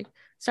 it's perfect.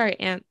 Sorry,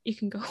 Ant, you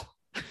can go.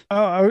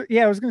 I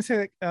was gonna say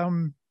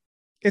like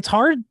it's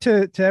hard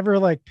to ever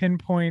like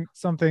pinpoint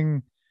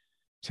something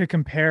to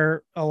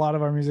compare a lot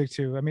of our music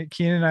to. I mean,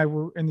 Keenan and I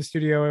were in the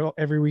studio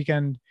every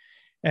weekend,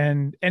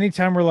 and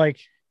anytime we're like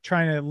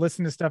trying to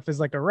listen to stuff as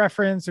like a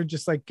reference or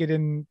just like get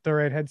in the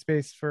right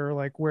headspace for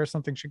like where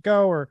something should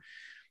go, or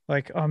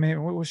like, oh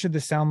man, what should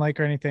this sound like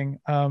or anything.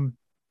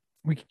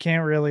 We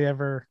can't really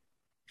ever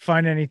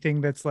find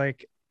anything that's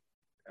like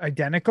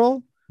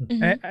identical.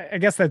 I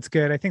guess that's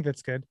good. I think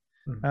that's good.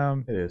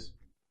 It is.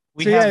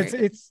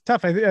 It's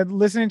tough.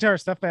 Listening to our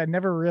stuff, I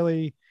never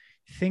really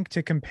think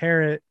to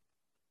compare it,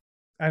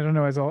 I don't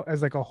know,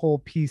 as like a whole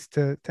piece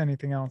to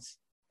anything else.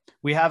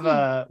 We have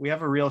a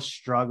real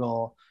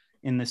struggle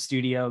in the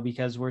studio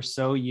because we're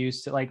so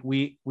used to like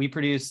we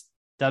produce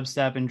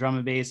dubstep and drum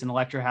and bass and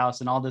electro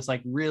house and all this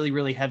like really,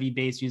 really heavy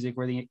bass music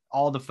where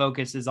all the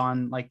focus is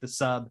on like the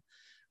sub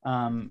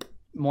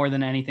more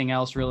than anything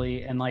else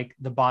really, and like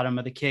the bottom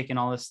of the kick and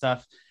all this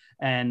stuff.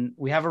 And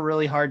we have a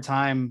really hard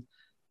time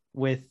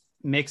with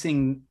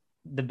mixing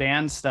the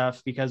band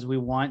stuff because we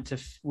want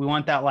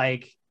that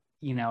like,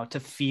 you know, to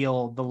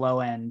feel the low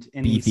end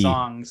in these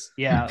songs.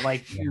 Yeah.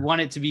 Like we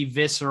want it to be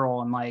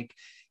visceral and like,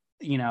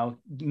 you know,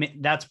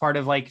 that's part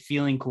of like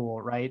feeling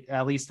cool, right?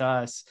 At least to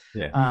us.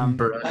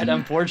 But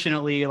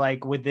unfortunately,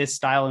 like with this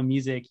style of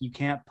music, you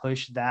can't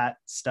push that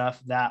stuff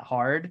that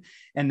hard.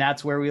 And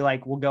that's where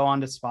we'll go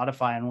onto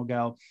Spotify and we'll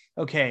go,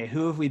 okay,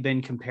 who have we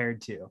been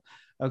compared to?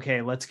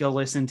 Okay, let's go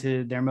listen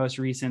to their most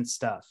recent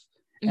stuff.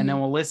 And then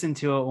we'll listen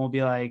to it and we'll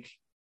be like,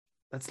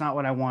 that's not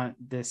what I want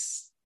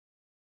this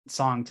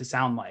song to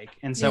sound like.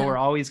 And so we're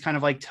always kind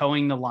of like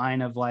towing the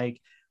line of like,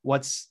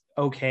 what's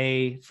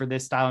okay for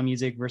this style of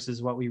music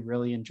versus what we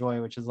really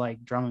enjoy, which is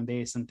like drum and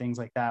bass and things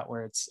like that,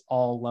 where it's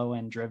all low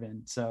end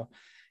driven. So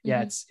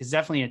it's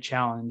definitely a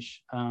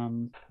challenge.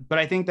 But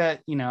I think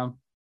that, you know,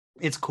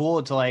 it's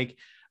cool to like,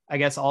 I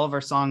guess all of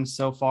our songs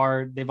so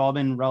far, they've all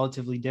been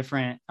relatively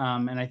different.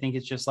 And I think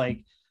it's just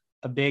like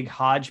a big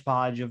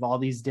hodgepodge of all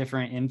these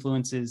different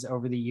influences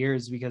over the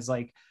years, because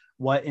like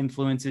what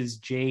influences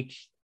Jake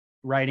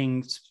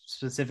writing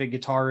specific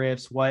guitar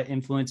riffs, what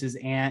influences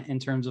Ant in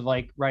terms of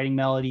like writing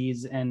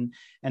melodies, and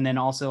then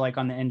also like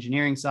on the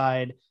engineering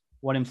side,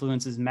 what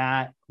influences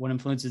Matt, what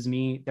influences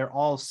me. They're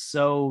all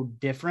so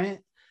different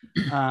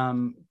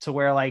to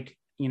where like,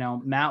 you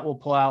know, Matt will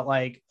pull out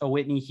like a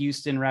Whitney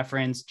Houston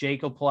reference,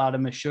 Jake will pull out a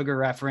Meshuggah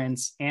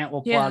reference, Ant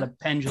will pull out a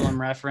Pendulum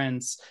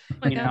reference,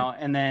 you know,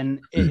 and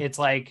then it's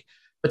like,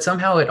 but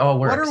somehow it all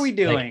works. What are we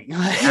doing?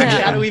 Like,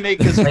 how do we make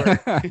this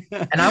work?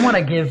 And I want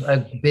to give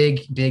a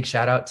big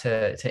shout out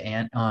to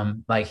Ant.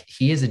 Like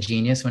he is a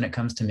genius when it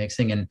comes to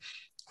mixing, and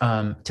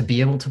to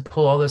be able to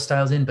pull all those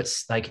styles in. But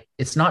like,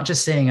 it's not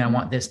just saying I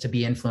want this to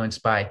be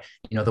influenced by,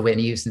 you know, the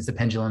Whitney Houstons, the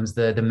Pendulums,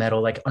 the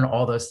metal, like on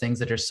all those things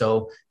that are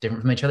so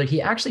different from each other.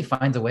 He actually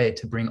finds a way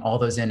to bring all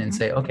those in and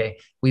say, okay,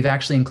 we've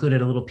actually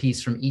included a little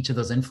piece from each of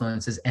those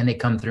influences, and they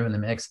come through in the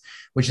mix,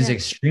 which is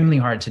extremely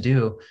hard to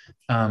do.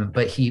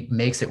 But he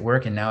makes it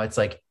work. And now it's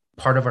like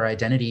part of our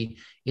identity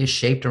is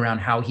shaped around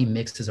how he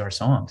mixes our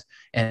songs.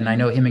 And I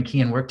know him and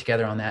Kian work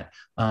together on that.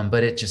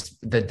 But it just,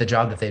 the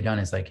job that they've done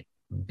is like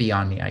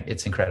beyond me.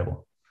 It's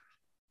incredible.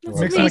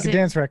 Makes it like a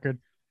dance record.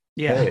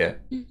 Yeah.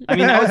 I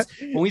mean, that was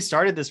when we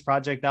started this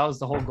project, that was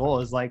the whole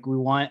goal, is like we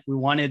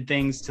wanted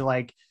things to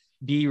like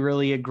be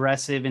really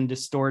aggressive and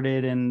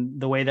distorted in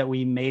the way that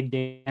we made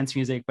dance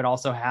music, but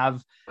also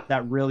have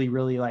that really,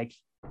 really like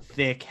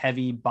thick,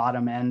 heavy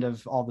bottom end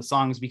of all the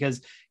songs.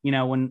 Because, you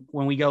know, when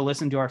we go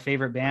listen to our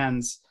favorite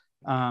bands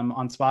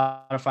on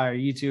Spotify or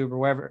YouTube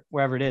or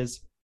wherever it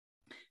is,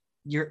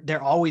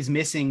 they're always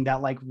missing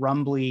that like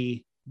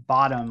rumbly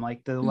bottom,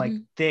 like the like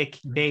thick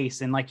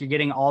bass, and like you're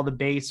getting all the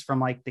bass from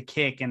like the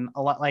kick, and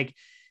a lot like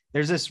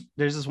there's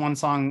this one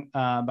song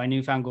by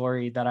Newfound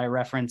Glory that I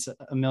reference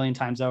a million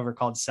times over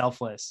called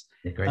Selfless.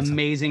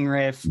 Amazing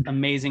riff,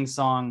 amazing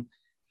song.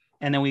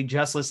 And then we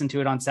just listened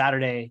to it on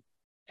Saturday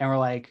and we're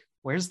like,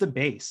 where's the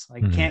bass?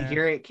 Like, can't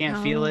hear it,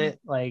 can't feel it.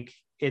 Like,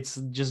 it's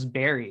just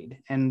buried.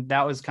 And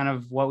that was kind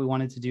of what we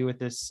wanted to do with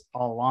this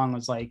all along,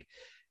 was like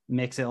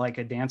mix it like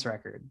a dance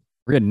record.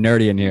 We're getting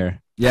nerdy in here.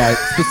 Yeah,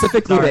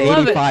 specifically the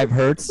 85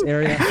 hertz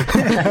area.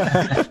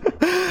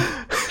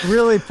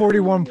 Really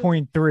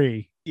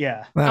 41.3.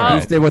 Yeah.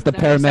 You stay with the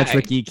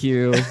parametric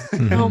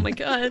EQ. Oh my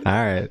god. All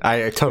right.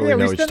 I totally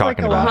know what you're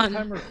talking a about. lot of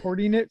time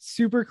recording it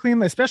super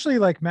clean, especially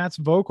like Matt's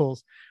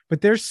vocals,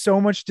 but there's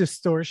so much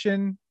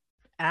distortion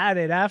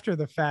added after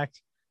the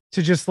fact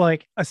to just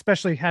like,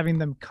 especially having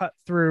them cut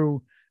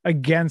through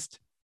against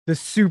the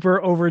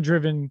super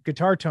overdriven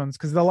guitar tones.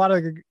 Cause a lot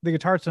of the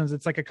guitar tones,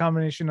 it's like a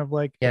combination of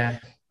like,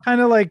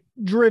 kind of like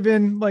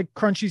driven, like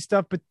crunchy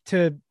stuff, but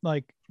to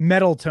like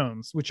metal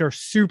tones, which are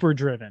super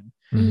driven.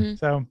 Mm-hmm.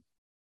 So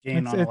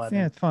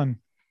it's fun.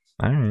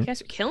 All right. You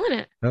guys are killing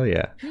it. Oh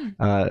yeah.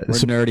 We're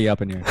nerdy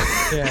up in here.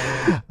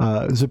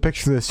 So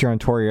picture this: you're on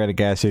tour, you're at a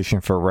gas station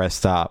for a rest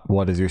stop.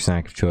 What is your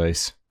snack of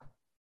choice?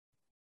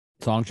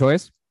 Song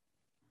choice?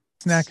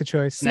 Snack of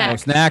choice.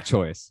 Snack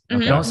choice.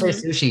 Okay. Don't say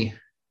sushi.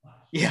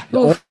 Yeah.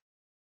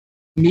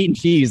 Meat and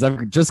cheese.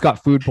 I've just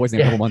got food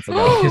poisoning a couple months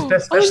ago.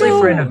 Especially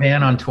for in a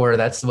van on tour.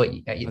 That's what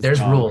there's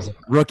rules.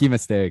 Rookie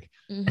mistake.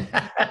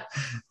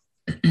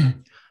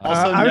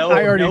 I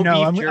already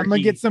know. I'm gonna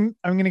get some.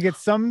 I'm gonna get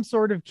some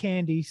sort of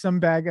candy, some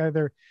bag,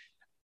 either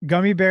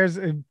gummy bears.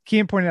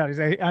 Kian pointed out,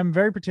 I'm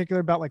very particular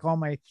about like all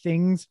my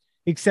things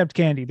except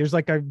candy. There's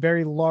like a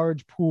very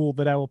large pool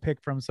that I will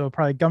pick from. So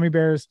probably gummy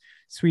bears,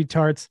 sweet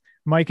tarts.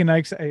 Mike and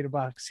Ike's, I ate a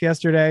box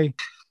yesterday.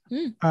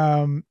 What's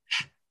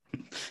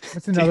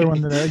another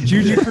one that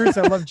Juji fruits?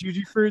 I love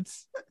Juji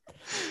fruits.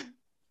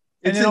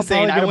 And then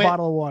insane. I'll probably get a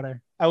bottle of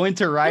water. I went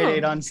to Rite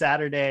Aid on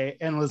Saturday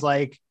and was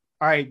like,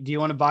 all right, do you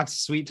want a box of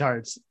sweet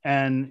tarts?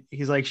 And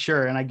he's like,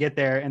 sure. And I get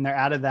there and they're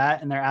out of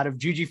that, and they're out of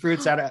Juji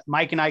fruits, out of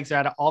Mike and Ike's, are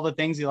out of all the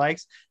things he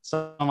likes.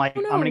 So I'm like,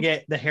 I'm going to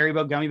get the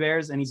Haribo gummy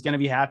bears, and he's going to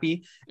be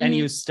happy. And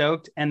he was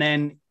stoked, and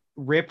then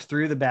ripped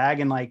through the bag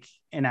in like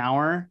an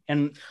hour.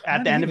 And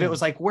at the end of it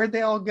was like, where'd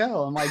they all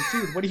go? I'm like,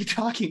 dude, what are you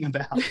talking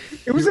about?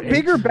 It was a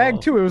bigger bag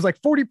too. It was like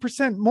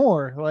 40%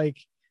 more. Like,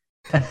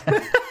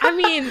 I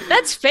mean,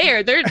 that's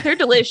fair. They're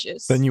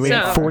delicious. Then you ate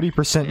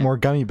 40% more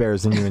gummy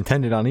bears than you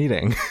intended on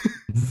eating.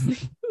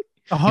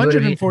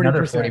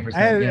 140%.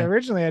 I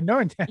originally had no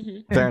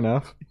intent. Fair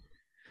enough.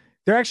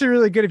 They're actually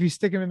really good if you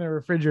stick them in the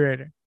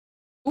refrigerator.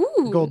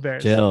 Ooh, gold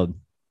bears. Chilled.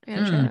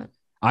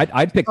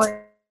 I'd pick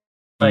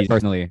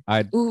personally.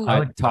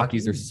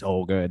 Takis are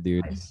so good,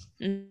 dude.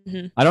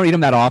 I don't eat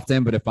them that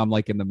often, but if I'm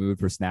like in the mood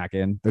for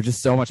snacking, they're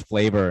just so much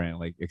flavor and it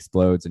like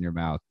explodes in your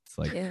mouth. It's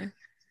like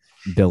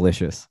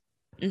delicious.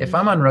 If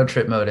I'm on road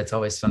trip mode, it's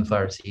always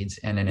sunflower seeds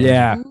and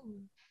an Ooh.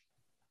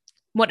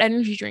 What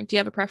energy drink? Do you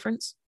have a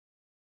preference?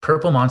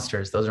 Purple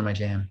Monsters. Those are my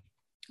jam.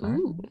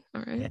 Ooh,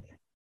 all right. Yeah.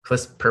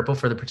 Plus purple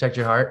for the protect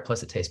your heart.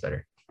 Plus it tastes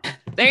better.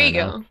 There you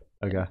go.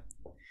 Okay.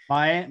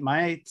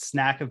 My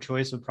snack of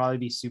choice would probably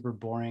be super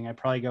boring. I'd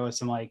probably go with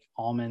some like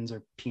almonds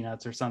or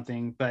peanuts or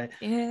something, but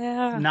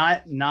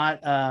not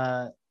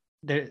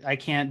I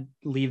can't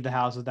leave the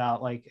house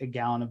without like a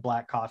gallon of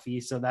black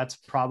coffee. So that's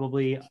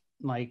probably,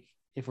 like,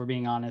 if we're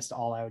being honest,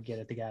 all I would get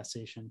at the gas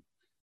station.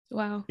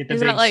 Wow. Get the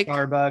big like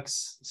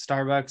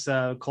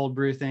Starbucks cold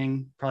brew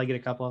thing. Probably get a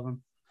couple of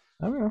them.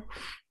 I don't know. All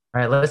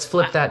right, let's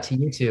flip that to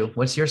you two.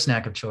 What's your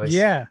snack of choice?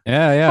 Yeah.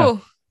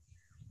 Oh.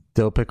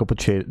 Dill pickle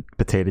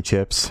potato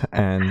chips,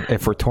 and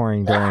if we're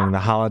touring during the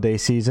holiday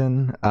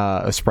season,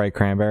 a Sprite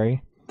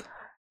cranberry.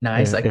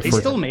 Nice. They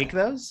still make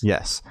those?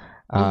 Yes.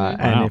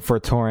 And if we're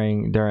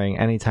touring during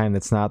any time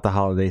that's not the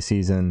holiday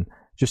season,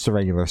 just a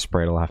regular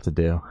Sprite will have to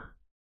do.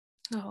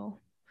 Oh.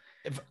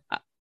 If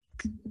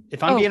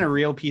I'm being a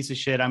real piece of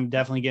shit, I'm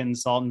definitely getting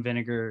salt and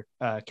vinegar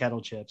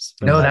kettle chips.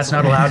 No, that's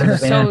not allowed in the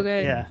band. So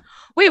good. Yeah.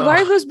 Wait,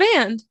 why are those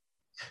banned?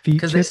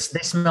 Because they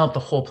smell up the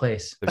whole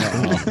place. We're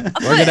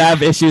gonna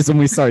have issues when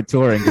we start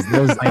touring because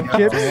those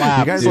chips.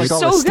 You guys like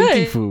all the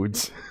stinky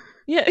foods.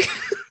 Yeah.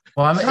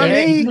 Well, I'm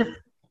kimchi.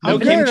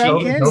 I'm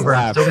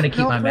still gonna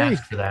keep my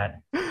mask for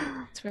that.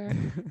 That's fair.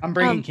 I'm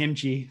bringing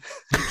kimchi.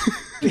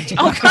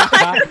 Oh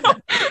god.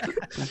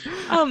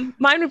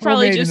 Mine would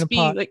probably just be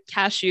like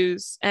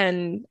cashews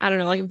and I don't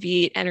know, like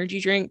V8 energy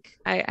drink.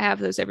 I have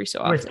those every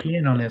so often. With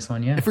Ian on this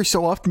one, yeah. Every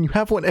so often, you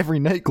have one every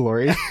night,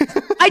 Glory.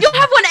 I don't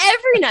have one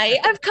every night.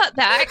 I've cut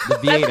back. The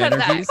V8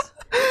 energies.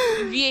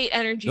 V8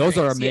 energy. Those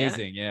drinks, are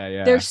amazing.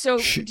 Yeah. They're so.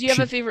 Do you have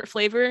a favorite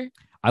flavor?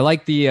 I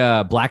like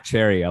the black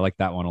cherry. I like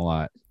that one a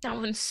lot. That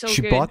one's so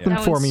she good. She bought them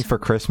for me for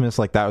Christmas.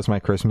 Like that was my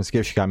Christmas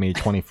gift. She got me a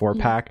 24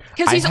 pack.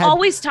 Because he's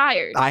always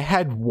tired. I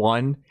had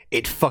one.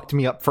 It fucked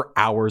me up for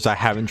hours. I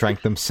haven't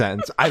drank them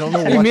since. I don't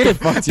know what you mean it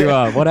fucked you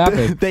up. What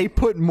happened? They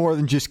put more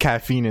than just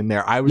caffeine in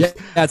there.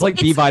 It's like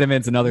B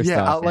vitamins and other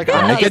stuff. I'm a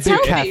big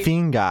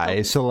caffeine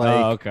guy. So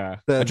like, okay.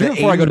 The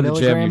 80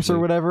 milligrams or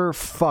whatever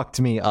fucked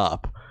me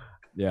up.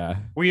 Yeah.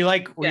 Were you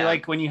like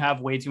when you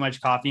have way too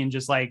much coffee and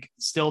just like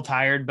still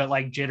tired but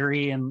like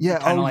jittery and Yeah.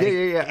 kinda, like,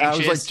 I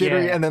was like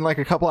jittery, and then like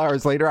a couple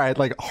hours later, I had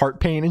like heart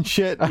pain and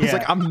shit. I was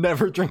like, I'm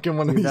never drinking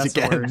one of Dude, these that's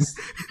the again. worst.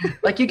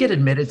 Like you get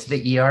admitted to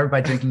the ER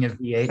by drinking a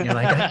V8, and you're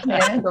like, I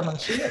can't handle my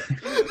shit.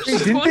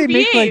 Didn't they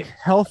make like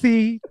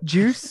healthy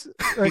juice?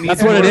 Like,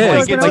 That's what it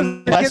is. Blankets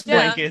and less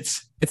Yeah.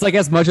 blankets. It's like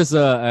as much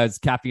as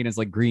caffeine as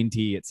like green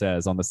tea, it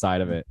says on the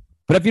side of it.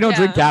 But if you don't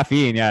drink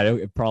caffeine,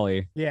 it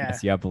probably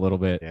mess you up a little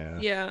bit.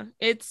 Yeah,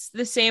 it's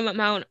the same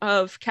amount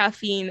of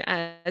caffeine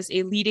as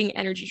a leading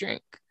energy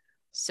drink.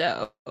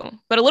 So,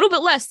 but a little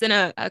bit less than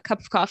a cup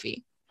of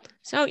coffee.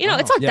 So, it's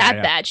not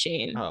that bad,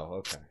 Shane. Oh,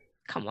 okay.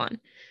 Come on.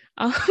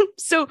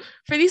 So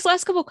for these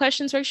last couple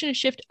questions, we're actually going to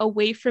shift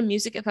away from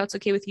music, if that's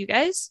okay with you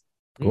guys.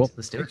 Cool.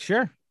 Let's do it.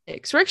 Sure.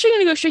 So we're actually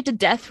going to go straight to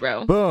death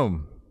row.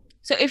 Boom.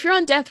 So if you're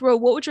on death row,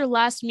 what would your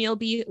last meal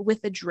be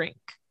with a drink?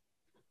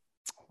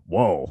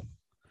 Whoa.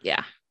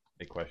 Yeah.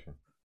 Big question.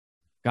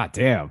 God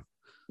damn.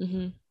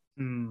 Mm-hmm.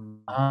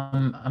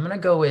 I'm gonna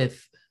go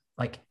with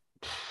like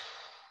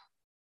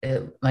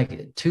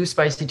 2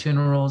 spicy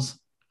tuna rolls,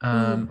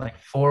 like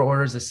 4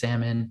 orders of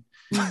salmon,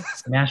 some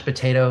mashed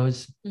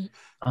potatoes,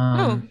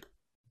 nachos,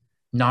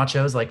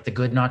 like the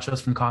good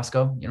nachos from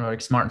Costco,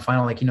 like Smart and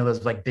Final, like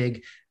those like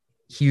big,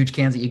 huge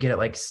cans that you get at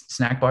like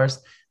snack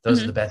bars.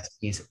 Those are the best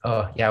piece.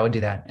 Oh yeah, I would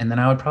do that, and then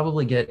I would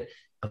probably get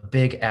a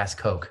big ass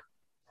Coke.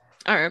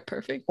 All right,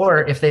 perfect.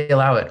 Or if they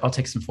allow it, I'll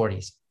take some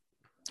 40s.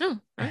 Oh,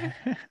 okay.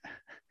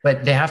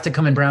 But they have to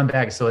come in brown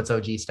bags, so it's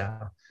OG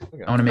style.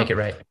 Okay. I want to make it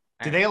right.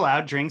 Do they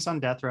allow drinks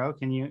on death row?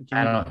 Can you?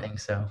 I don't think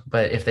so,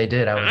 but if they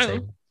did, I would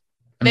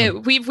say.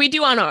 We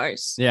do on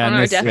ours. Yeah, on in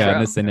our this, death row.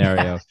 in this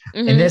scenario.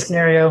 In this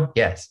scenario,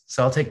 yes.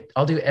 So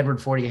I'll do Edward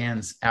 40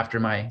 hands after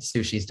my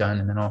sushi's done,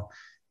 and then it'll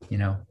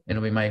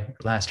be my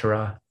last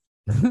hurrah.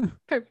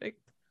 Perfect.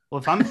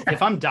 Well, if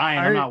I'm dying,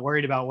 I'm not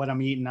worried about what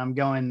I'm eating. I'm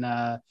going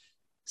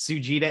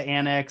Sujita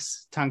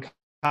Annex,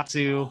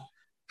 Tonkatsu,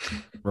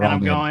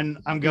 and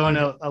I'm going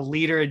a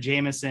liter of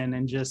Jameson,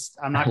 and just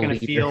I'm not going to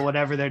feel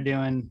whatever they're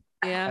doing.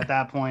 Yeah. At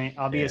that point,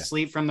 I'll be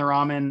asleep from the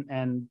ramen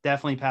and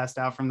definitely passed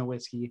out from the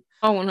whiskey.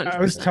 Oh, 100%. I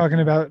was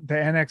talking about the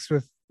Annex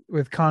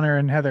with Connor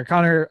and Heather.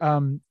 Connor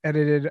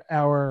edited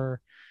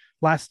our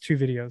last 2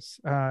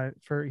 videos.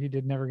 He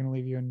did Never Gonna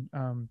Leave You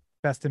and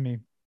Best of Me.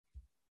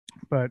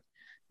 But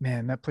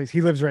man, that place,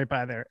 he lives right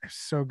by there. It's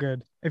so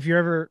good. If you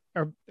ever,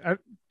 I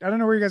don't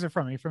know where you guys are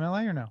from. Are you from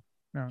LA or no?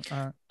 No.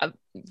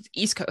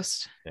 East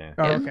Coast. Yeah.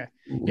 Oh, okay.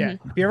 Yeah. If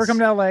you ever come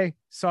to LA,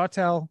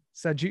 Sawtell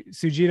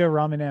Sujita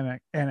Ramen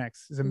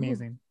Annex is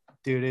amazing.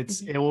 Dude,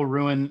 it will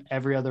ruin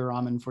every other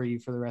ramen for you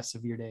for the rest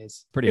of your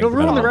days. It'll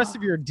ruin the rest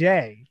of your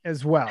day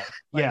as well.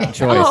 Yeah.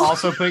 Choice. It'll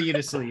also put you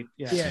to sleep.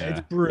 Yeah. It's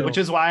brutal. Which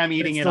is why I'm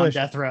eating it delicious.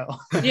 on death row.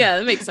 Yeah,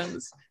 that makes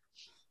sense.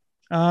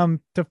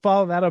 To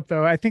follow that up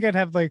though, I think I'd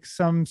have like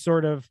some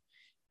sort of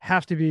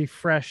have to be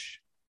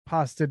fresh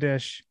pasta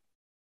dish.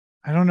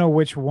 I don't know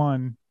which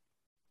one.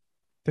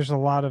 There's a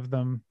lot of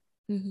them.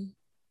 Mm-hmm.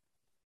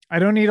 I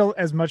don't need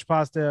as much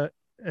pasta,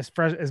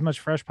 as much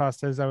fresh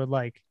pasta as I would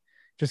like,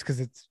 just because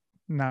it's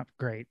not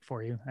great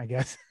for you, I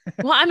guess.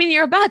 Well, I mean,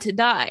 you're about to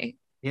die.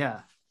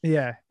 Yeah.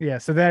 Yeah.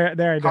 So there.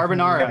 I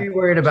Carbonara. Are you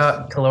worried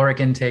about caloric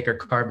intake or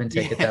carb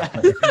intake at that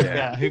point?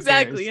 Yeah.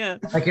 Exactly. Yeah.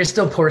 Like you're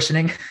still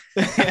portioning.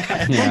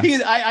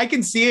 I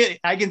can see it.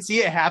 I can see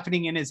it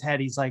happening in his head.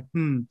 He's like,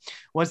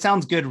 what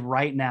sounds good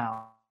right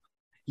now?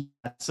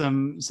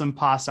 Some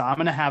pasta. I'm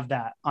gonna have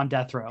that on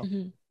death row.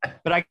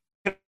 But I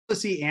can also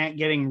see Ant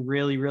getting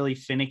really, really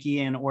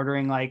finicky and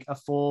ordering like a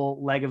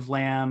full leg of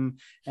lamb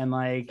and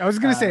like I was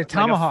gonna say a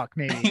tomahawk,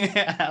 maybe.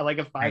 Yeah, like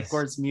a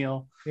 5-course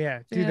meal.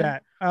 Yeah, do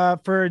that.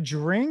 For a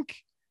drink,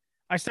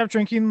 I stopped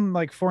drinking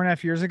like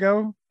 4.5 years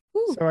ago.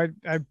 Ooh. So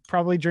I'd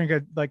probably drink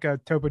a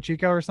Topo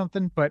Chico or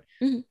something. But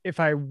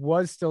if I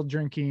was still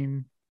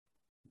drinking,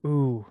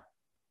 Bro,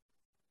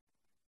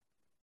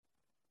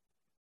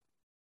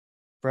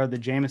 the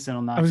Jameson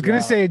will not. I was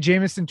gonna say a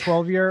Jameson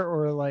 12-year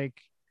or like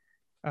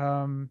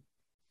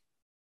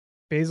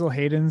Basil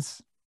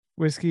Hayden's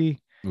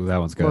whiskey. Ooh, that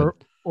one's good.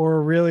 Or a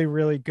really,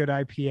 really good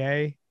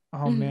IPA.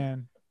 Oh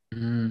man.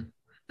 All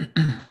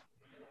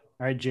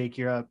right, Jake,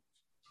 you're up.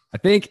 I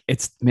think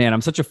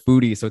I'm such a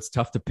foodie, so it's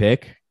tough to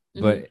pick.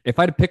 But if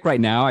I had to pick right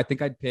now, I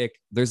think I'd pick.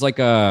 There's like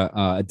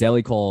a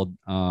deli called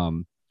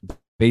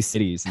Bay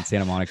Cities in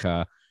Santa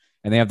Monica,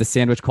 and they have the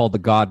sandwich called the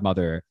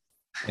Godmother,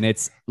 and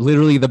it's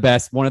literally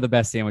one of the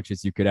best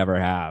sandwiches you could ever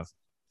have.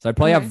 So I'd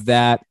probably have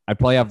that. I'd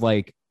probably have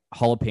like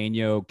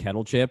jalapeno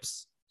kettle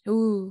chips.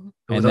 Ooh.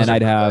 And then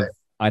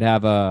I'd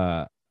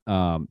have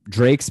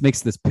Drake's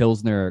makes this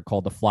Pilsner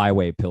called the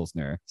Flyway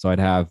Pilsner. So I'd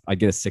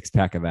get a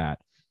 6-pack of that.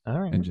 All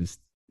right. And just,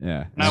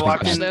 yeah. When I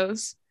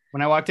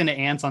walked into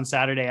Ant's on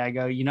Saturday, I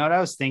go, you know what I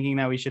was thinking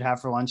that we should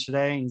have for lunch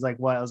today? And he's like,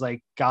 what? I was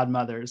like,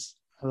 Godmothers.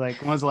 I was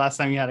like, when was the last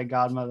time you had a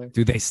Godmother?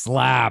 Dude, they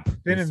slap.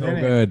 They're so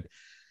good.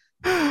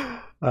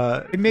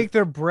 They make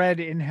their bread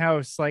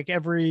in-house like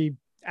every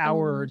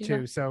hour or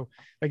two. So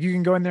like you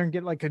can go in there and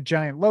get like a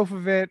giant loaf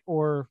of it,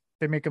 or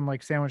they make them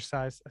like sandwich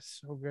size.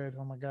 That's so good.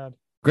 Oh my God.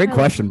 Great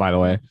question, by the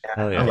way.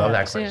 Hell I yeah. love that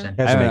Yeah. question. You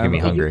guys are making me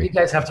You hungry.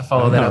 guys have to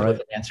follow that up Right. with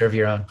an answer of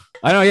your own.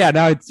 I know. Yeah.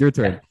 Now it's your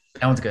turn.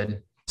 That one's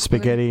good.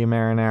 Spaghetti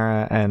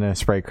marinara and a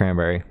Sprite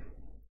cranberry.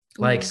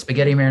 Like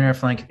spaghetti marinara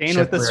flank. Staying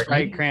with the Chef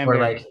Sprite Boyardee, cranberry.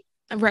 Or like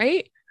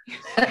Right?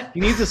 He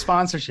needs a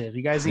sponsorship.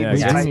 You guys need Yeah, to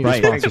yeah, I need a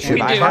Sprite. sponsorship.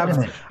 We I do.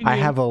 have I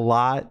have a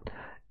lot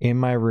in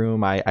my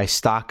room. I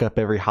stock up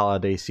every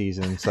holiday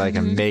season so I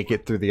can Mhm. make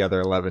it through the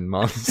other 11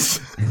 months.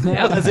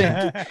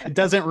 It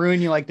doesn't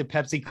ruin you like the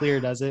Pepsi Clear,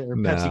 does it? Or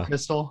No. Pepsi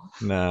Crystal?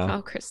 No.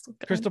 Oh, Crystal.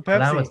 Good. Crystal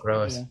that Pepsi. was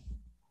gross.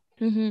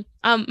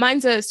 Yeah.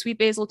 Mine's a sweet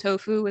basil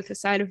tofu with a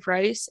side of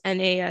rice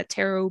and a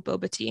taro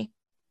boba tea.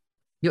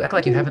 You act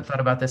like you haven't thought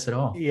about this at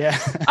all. Yeah.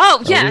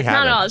 Oh, we yeah. Not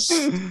haven't. at all. It's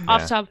just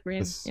off Yeah. top of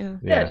brain. It's- Yeah.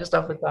 Yeah, just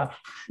off the top.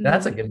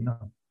 That's a good one.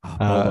 Oh,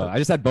 boba. I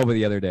just had boba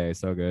the other day.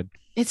 So good.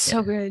 It's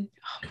so good.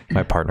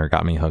 My partner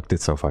got me hooked.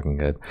 It's so fucking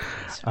good.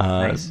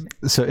 Nice.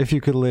 So if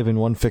you could live in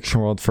one fiction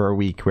world for a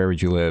week, where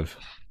would you live?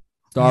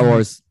 Star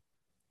Wars.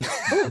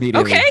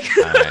 Immediately.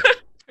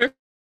 Okay.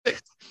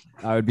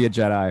 I would be a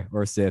Jedi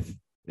or a Sith.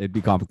 It'd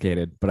be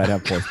complicated, but I'd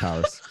have force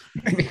powers.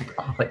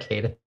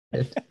 Complicated.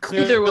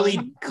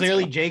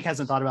 Clearly, Jake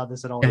hasn't thought about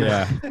this at all.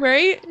 Yeah.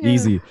 Right? Yeah.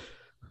 Easy.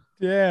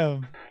 Yeah.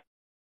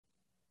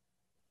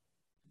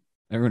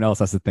 Everyone else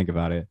has to think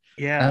about it.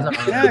 Yeah.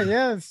 Yeah,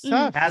 yeah. It's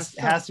tough.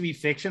 Has to be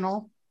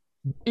fictional.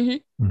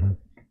 Can't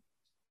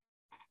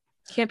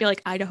be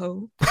like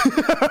Idaho.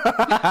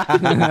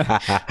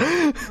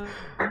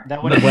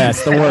 That would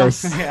Midwest, the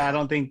worst. Yeah, I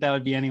don't think that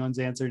would be anyone's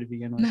answer to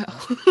begin with. No.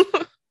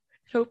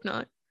 Hope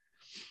not.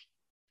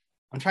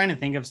 I'm trying to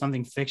think of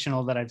something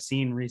fictional that I've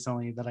seen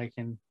recently that I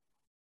can.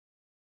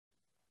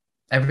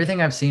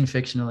 Everything I've seen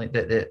fictionally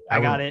that I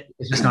got it.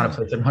 It's just not a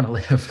place I want to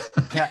live.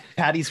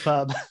 Patty's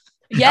Pub.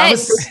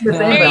 Yes. thinking the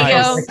same, There but you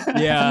I go.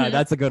 was Yeah,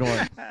 that's a good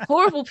one.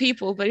 Horrible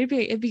people, but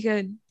it'd be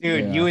good.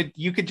 Dude, Yeah.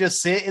 you could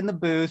just sit in the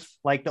booth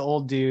like the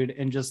old dude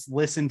and just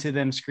listen to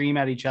them scream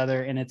at each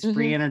other, and it's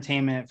free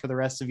entertainment for the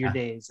rest of your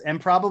days, and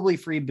probably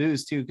free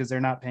booze too because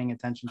they're not paying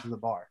attention to the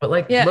bar. But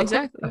like, Yeah, look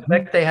exactly. what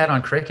effect they had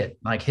on cricket.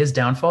 Like his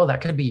downfall, that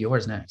could be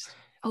yours next.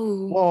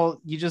 Oh,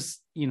 Well, you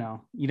just you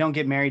don't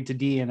get married to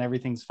D and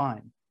everything's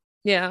fine.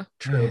 yeah.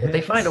 True, but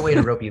they find a way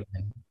to rope you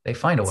in. They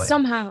find a way.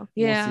 Somehow.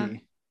 We'll Yeah.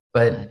 see.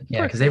 But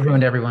yeah, because they've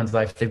ruined everyone's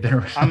life. They've been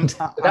around. I'm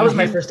that was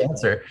my hip- first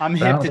answer. I'm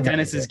but I hip don't to think I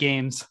Dennis's did it.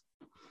 games.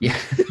 Yeah.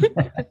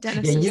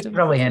 Dennis Yeah, you system. could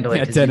probably handle it.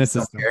 Yeah, 'cause you Dennis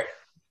don't system. care.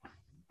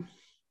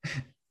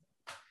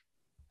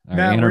 All right,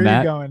 Matt, Anna where or are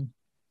Matt? you going?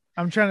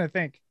 I'm trying to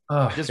think.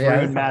 Oh, Just yeah,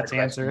 ruined that's a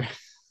Matt's hard question. answer.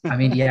 I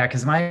mean, yeah,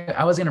 because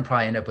I was gonna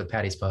probably end up with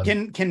Patty's Pub.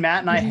 Can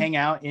Matt and I Mhm. hang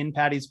out in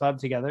Patty's Pub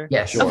together?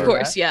 Yeah, sure. Of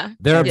course, yeah.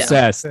 They're Yeah.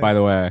 obsessed, by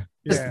the way.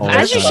 Yeah. Oh,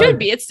 As you yeah. should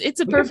be. It's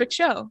a perfect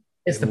show.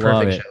 It's the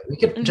Love perfect it. show. We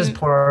could just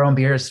pour our own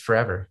beers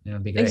forever. It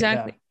would be great.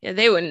 Exactly. Yeah,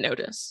 they wouldn't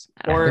notice.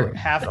 at all. Or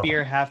half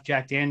beer, half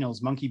Jack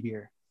Daniels, monkey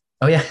beer.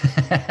 Oh yeah.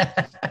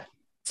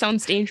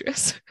 Sounds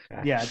dangerous.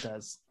 Yeah, it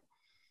does.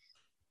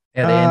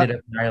 Yeah, they ended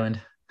up in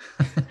Ireland.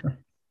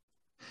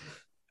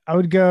 I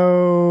would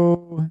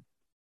go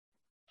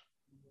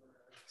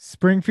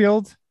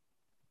Springfield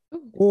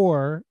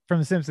or from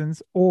The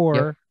Simpsons,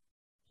 or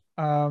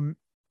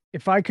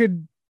if I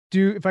could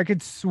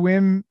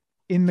swim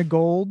in the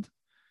gold,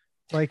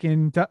 like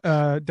in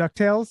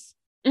DuckTales.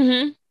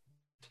 Mm-hmm.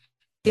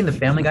 In the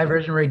Family Guy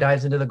version where he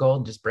dives into the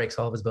gold and just breaks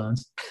all of his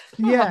bones.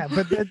 Yeah,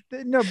 but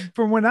no,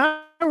 from when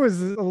I was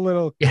a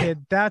little Yeah.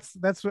 kid, that's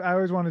what I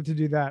always wanted to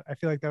do. That I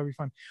feel like that would be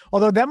fun.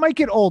 Although that might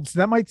get old, so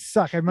that might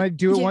suck. I might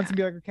do it once and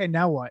be like, okay,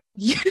 now what?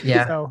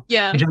 Yeah. So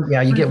Yeah.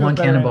 Yeah, you get one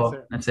Better cannonball.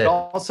 answer. That's But it.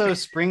 also,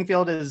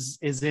 Springfield is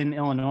in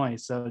Illinois.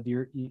 So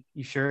you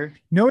sure?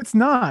 no, it's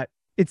not.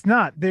 It's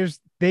not.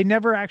 They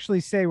never actually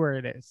say where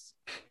it is.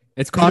 It's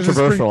There's a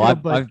controversial.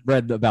 Springfield, I've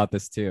read about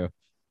this too.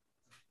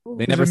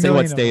 They There's never a say what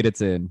million of state them.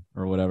 it's in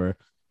or whatever.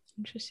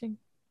 Interesting.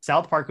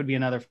 South Park would be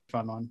another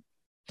fun one.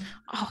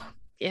 Oh,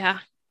 yeah.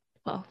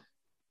 Well,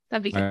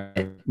 that'd be All good.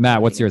 right.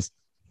 Matt, what's yours?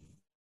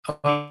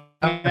 Now,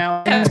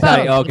 Patty's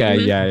Patty- Pub. okay,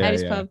 Mhm. yeah,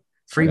 Patty's yeah. Pub.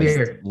 Free I just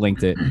beer.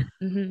 linked it.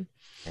 Mhm.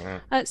 So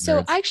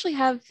Nerds. I actually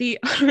have the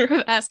honor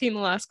of asking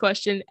the last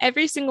question.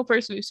 Every single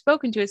person we've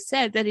spoken to has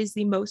said that is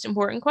the most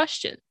important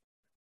question.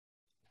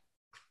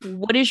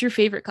 What is your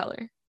favorite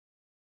color?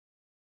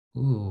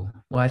 Ooh.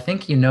 Well, I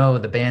think you know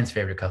the band's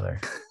favorite color.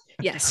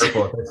 Yes.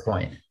 Purple at this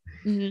point.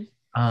 Mhm.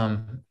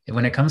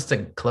 When it comes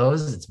to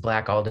clothes, it's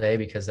black all day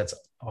because that's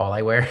all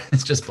I wear.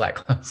 It's just black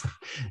clothes.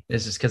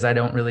 It's just because I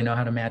don't really know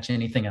how to match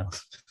anything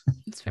else.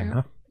 That's fair.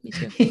 enough. Me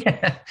too.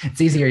 Yeah, it's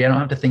easier. I don't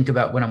have to think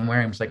about what I'm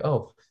wearing. I'm just like,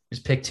 oh,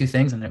 just pick two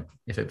things, and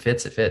if it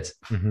fits, it fits.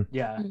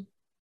 yeah.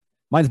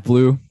 Mine's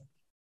blue.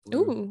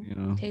 Ooh. You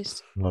know,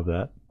 Taste. Love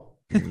that.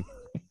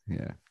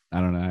 yeah. I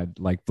don't know. I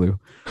like blue.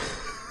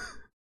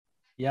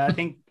 Yeah, I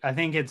think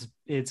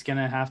it's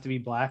gonna have to be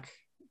black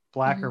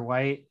or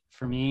white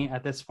for me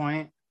at this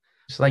point.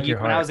 Just like your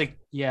when heart. I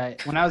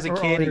was a Or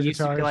all kid, your it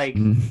used to be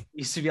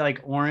guitars.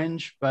 like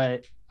orange,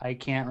 but I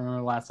can't remember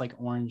the last like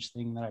orange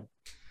thing that I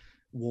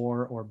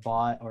wore or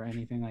bought or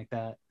anything like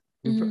that.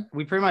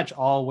 We pretty much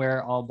all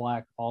wear all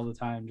black all the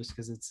time just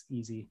because it's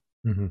easy.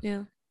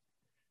 Yeah.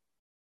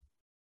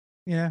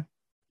 yeah,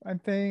 I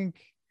think.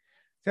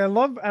 See, I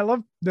love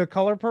the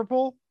color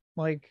purple.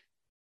 Like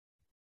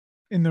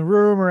in the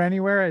room or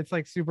anywhere, it's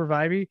like super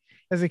vibey.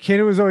 As a kid,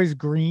 it was always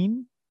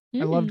green.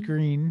 I loved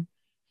green.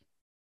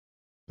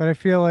 But I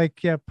feel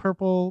like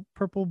purple,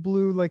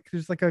 blue. Like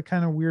there's like a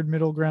kind of weird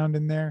middle ground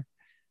in there.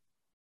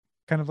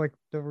 Kind of like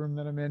the room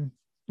that I'm in.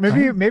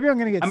 Maybe I'm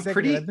gonna get sick.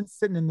 I've been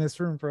sitting in this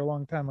room for a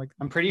long time. Like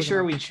I'm pretty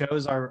sure we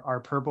chose our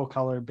purple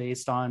color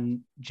based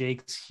on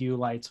Jake's hue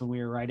lights when we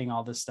were writing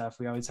all this stuff.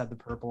 We always had the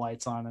purple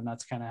lights on, and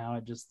that's kind of how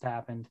it just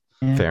happened.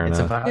 Yeah, Fair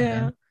enough.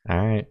 Vibe,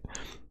 all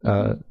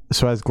right.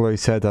 So as Glory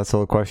said, that's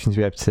all the questions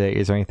we have today.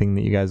 Is there anything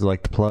that you guys would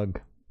like to plug?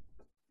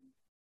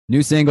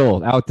 New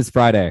single out this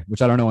Friday,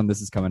 which I don't know when this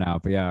is coming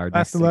out, but yeah, our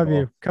Last Love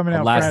You coming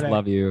out Last Friday.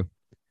 Love You.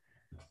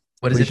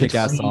 What is it? Kick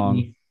ass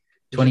song.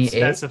 28th?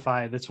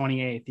 Specify the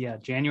 28th. Yeah,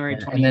 January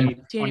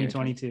 28th,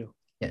 2022.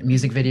 Yeah,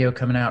 music video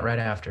coming out right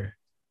after.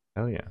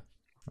 Oh yeah.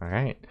 All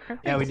right.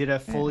 Yeah, we did a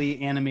fully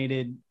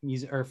animated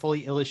music or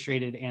fully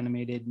illustrated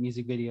animated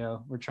music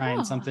video. We're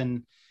trying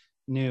something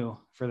new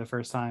for the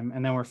first time,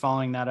 and then we're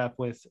following that up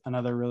with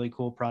another really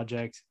cool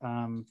project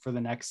for the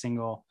next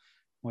single,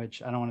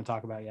 which I don't want to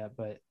talk about yet,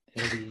 but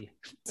it'll be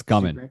it's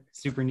coming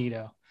super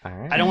neato. All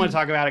right. I don't want to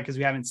talk about it because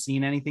we haven't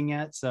seen anything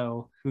yet,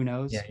 so who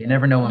knows? Yeah, you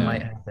never know what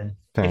might happen.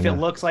 Fair if enough.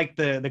 it looks like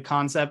the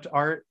concept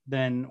art,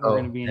 then we're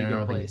going to be in a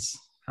good place.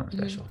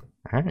 Special.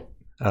 All right.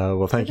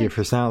 Well, thank you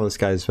for now. This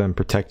guy's been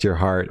Protect Your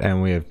Heart,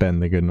 and we have been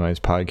the Good Noise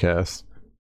Podcast.